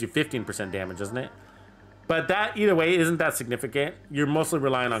gives you 15% damage, doesn't it? But that, either way, isn't that significant. You're mostly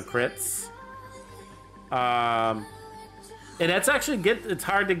relying on crits. And that's actually, it's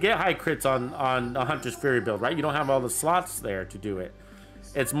hard to get high crits on a Hunter's Fury build, right? You don't have all the slots there to do it.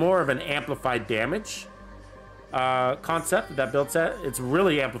 It's more of an amplified damage concept, that build set. It's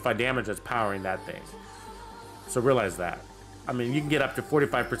really amplified damage that's powering that thing. So realize that. I mean, you can get up to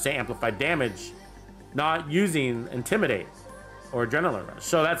 45% amplified damage not using Intimidate or Adrenaline Rush.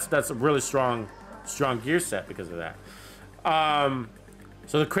 So that's a really strong gear set because of that.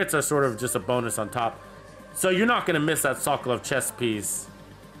 So the crits are sort of just a bonus on top. So you're not going to miss that Sokolov chest piece.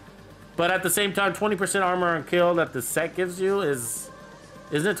 But at the same time, 20% armor on kill that the set gives you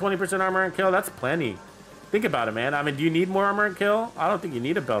isn't it 20% armor on kill? That's plenty. Think about it, man. I mean, do you need more armor and kill? I don't think you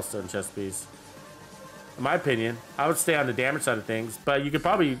need a Bellstone chest piece. In my opinion, I would stay on the damage side of things, but you could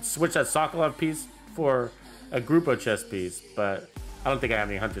probably switch that Sokolov piece for a Grupo chest piece, but I don't think I have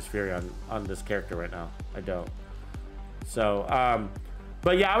any Hunter's Fury on this character right now. I don't. So,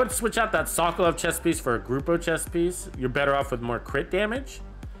 but yeah, I would switch out that Sokolov chest piece for a Grupo chest piece. You're better off with more crit damage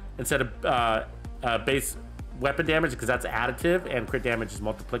instead of base weapon damage, because that's additive and crit damage is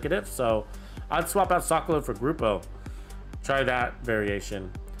multiplicative. So I'd swap out Sokolov for Grupo. Try that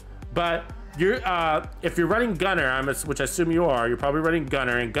variation. But if you're running Gunner, which I assume you are, you're probably running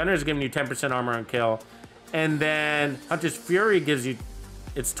Gunner, and Gunner is giving you 10% armor on kill, and then Hunter's Fury gives you,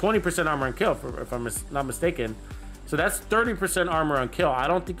 it's 20% armor on kill, if I'm not mistaken. So that's 30% armor on kill. I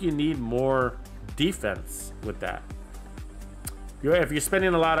don't think you need more defense with that. If you're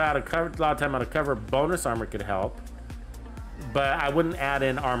spending a lot of time out of cover, bonus armor could help, but I wouldn't add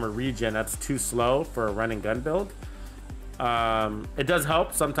in armor regen. That's too slow for a running gun build. It does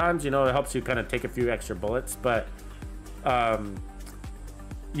help sometimes, it helps you kind of take a few extra bullets, but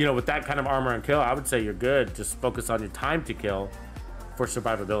with that kind of armor on kill, I would say you're good. Just focus on your time to kill for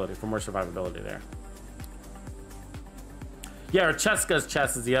survivability, for more survivability there. Yeah, or Cheska's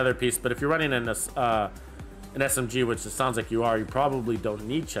chest is the other piece, but if you're running an SMG, which it sounds like you are, you probably don't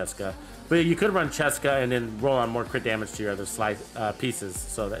need Cheska. But you could run Cheska and then roll on more crit damage to your other pieces,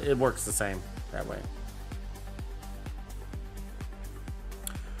 so that it works the same that way.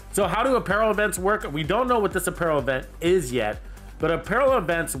 So how do apparel events work? We don't know what this apparel event is yet, but apparel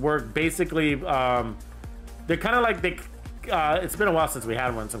events work basically, they're kind of like, it's been a while since we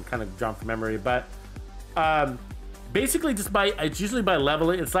had one, so I'm kind of drawn from memory, but basically just it's usually by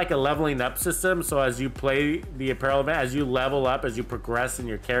leveling. It's like a leveling up system. So as you play the apparel event, as you level up, as you progress in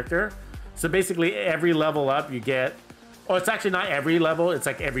your character. So basically every level up you get, oh, it's actually not every level, it's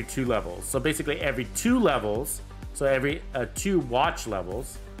like every 2 levels. So basically every 2 levels, so every 2 watch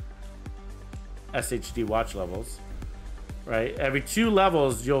levels, SHD watch levels, right? Every 2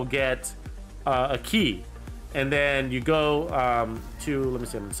 levels you'll get a key. And then you go to, let me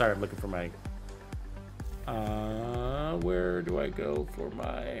see, I'm sorry, I'm looking for my, where do I go for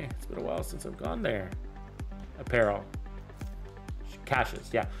my, it's been a while since I've gone there. Apparel, caches,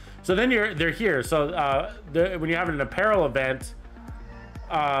 yeah. So then they're here. So when you're having an apparel event,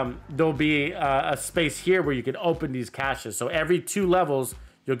 there'll be a space here where you can open these caches. So every 2 levels,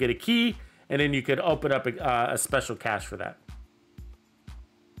 you'll get a key, and then you could open up a special cache for that.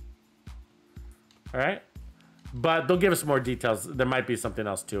 All right. But they'll give us more details. There might be something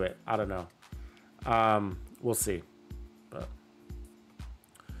else to it. I don't know. We'll see. But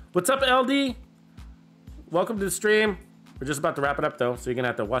what's up, LD? Welcome to the stream. We're just about to wrap it up, though, so you're going to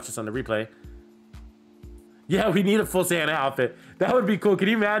have to watch this on the replay. Yeah, we need a full Santa outfit. That would be cool. Can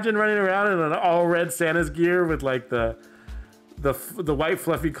you imagine running around in an all-red Santa's gear with, like, the white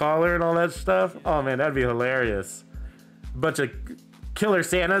fluffy collar and all that stuff? Oh, man, that'd be hilarious. Bunch of killer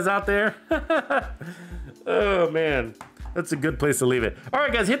Santas out there. Oh, man. That's a good place to leave it. All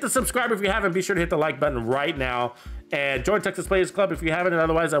right, guys, hit the subscribe if you haven't. Be sure to hit the like button right now. And join Texas Players Club if you haven't. And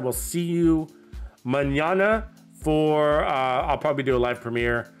otherwise, I will see you mañana for, I'll probably do a live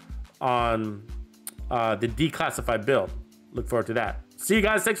premiere on the declassified build. Look forward to that. See you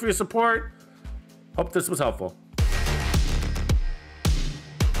guys. Thanks for your support. Hope this was helpful.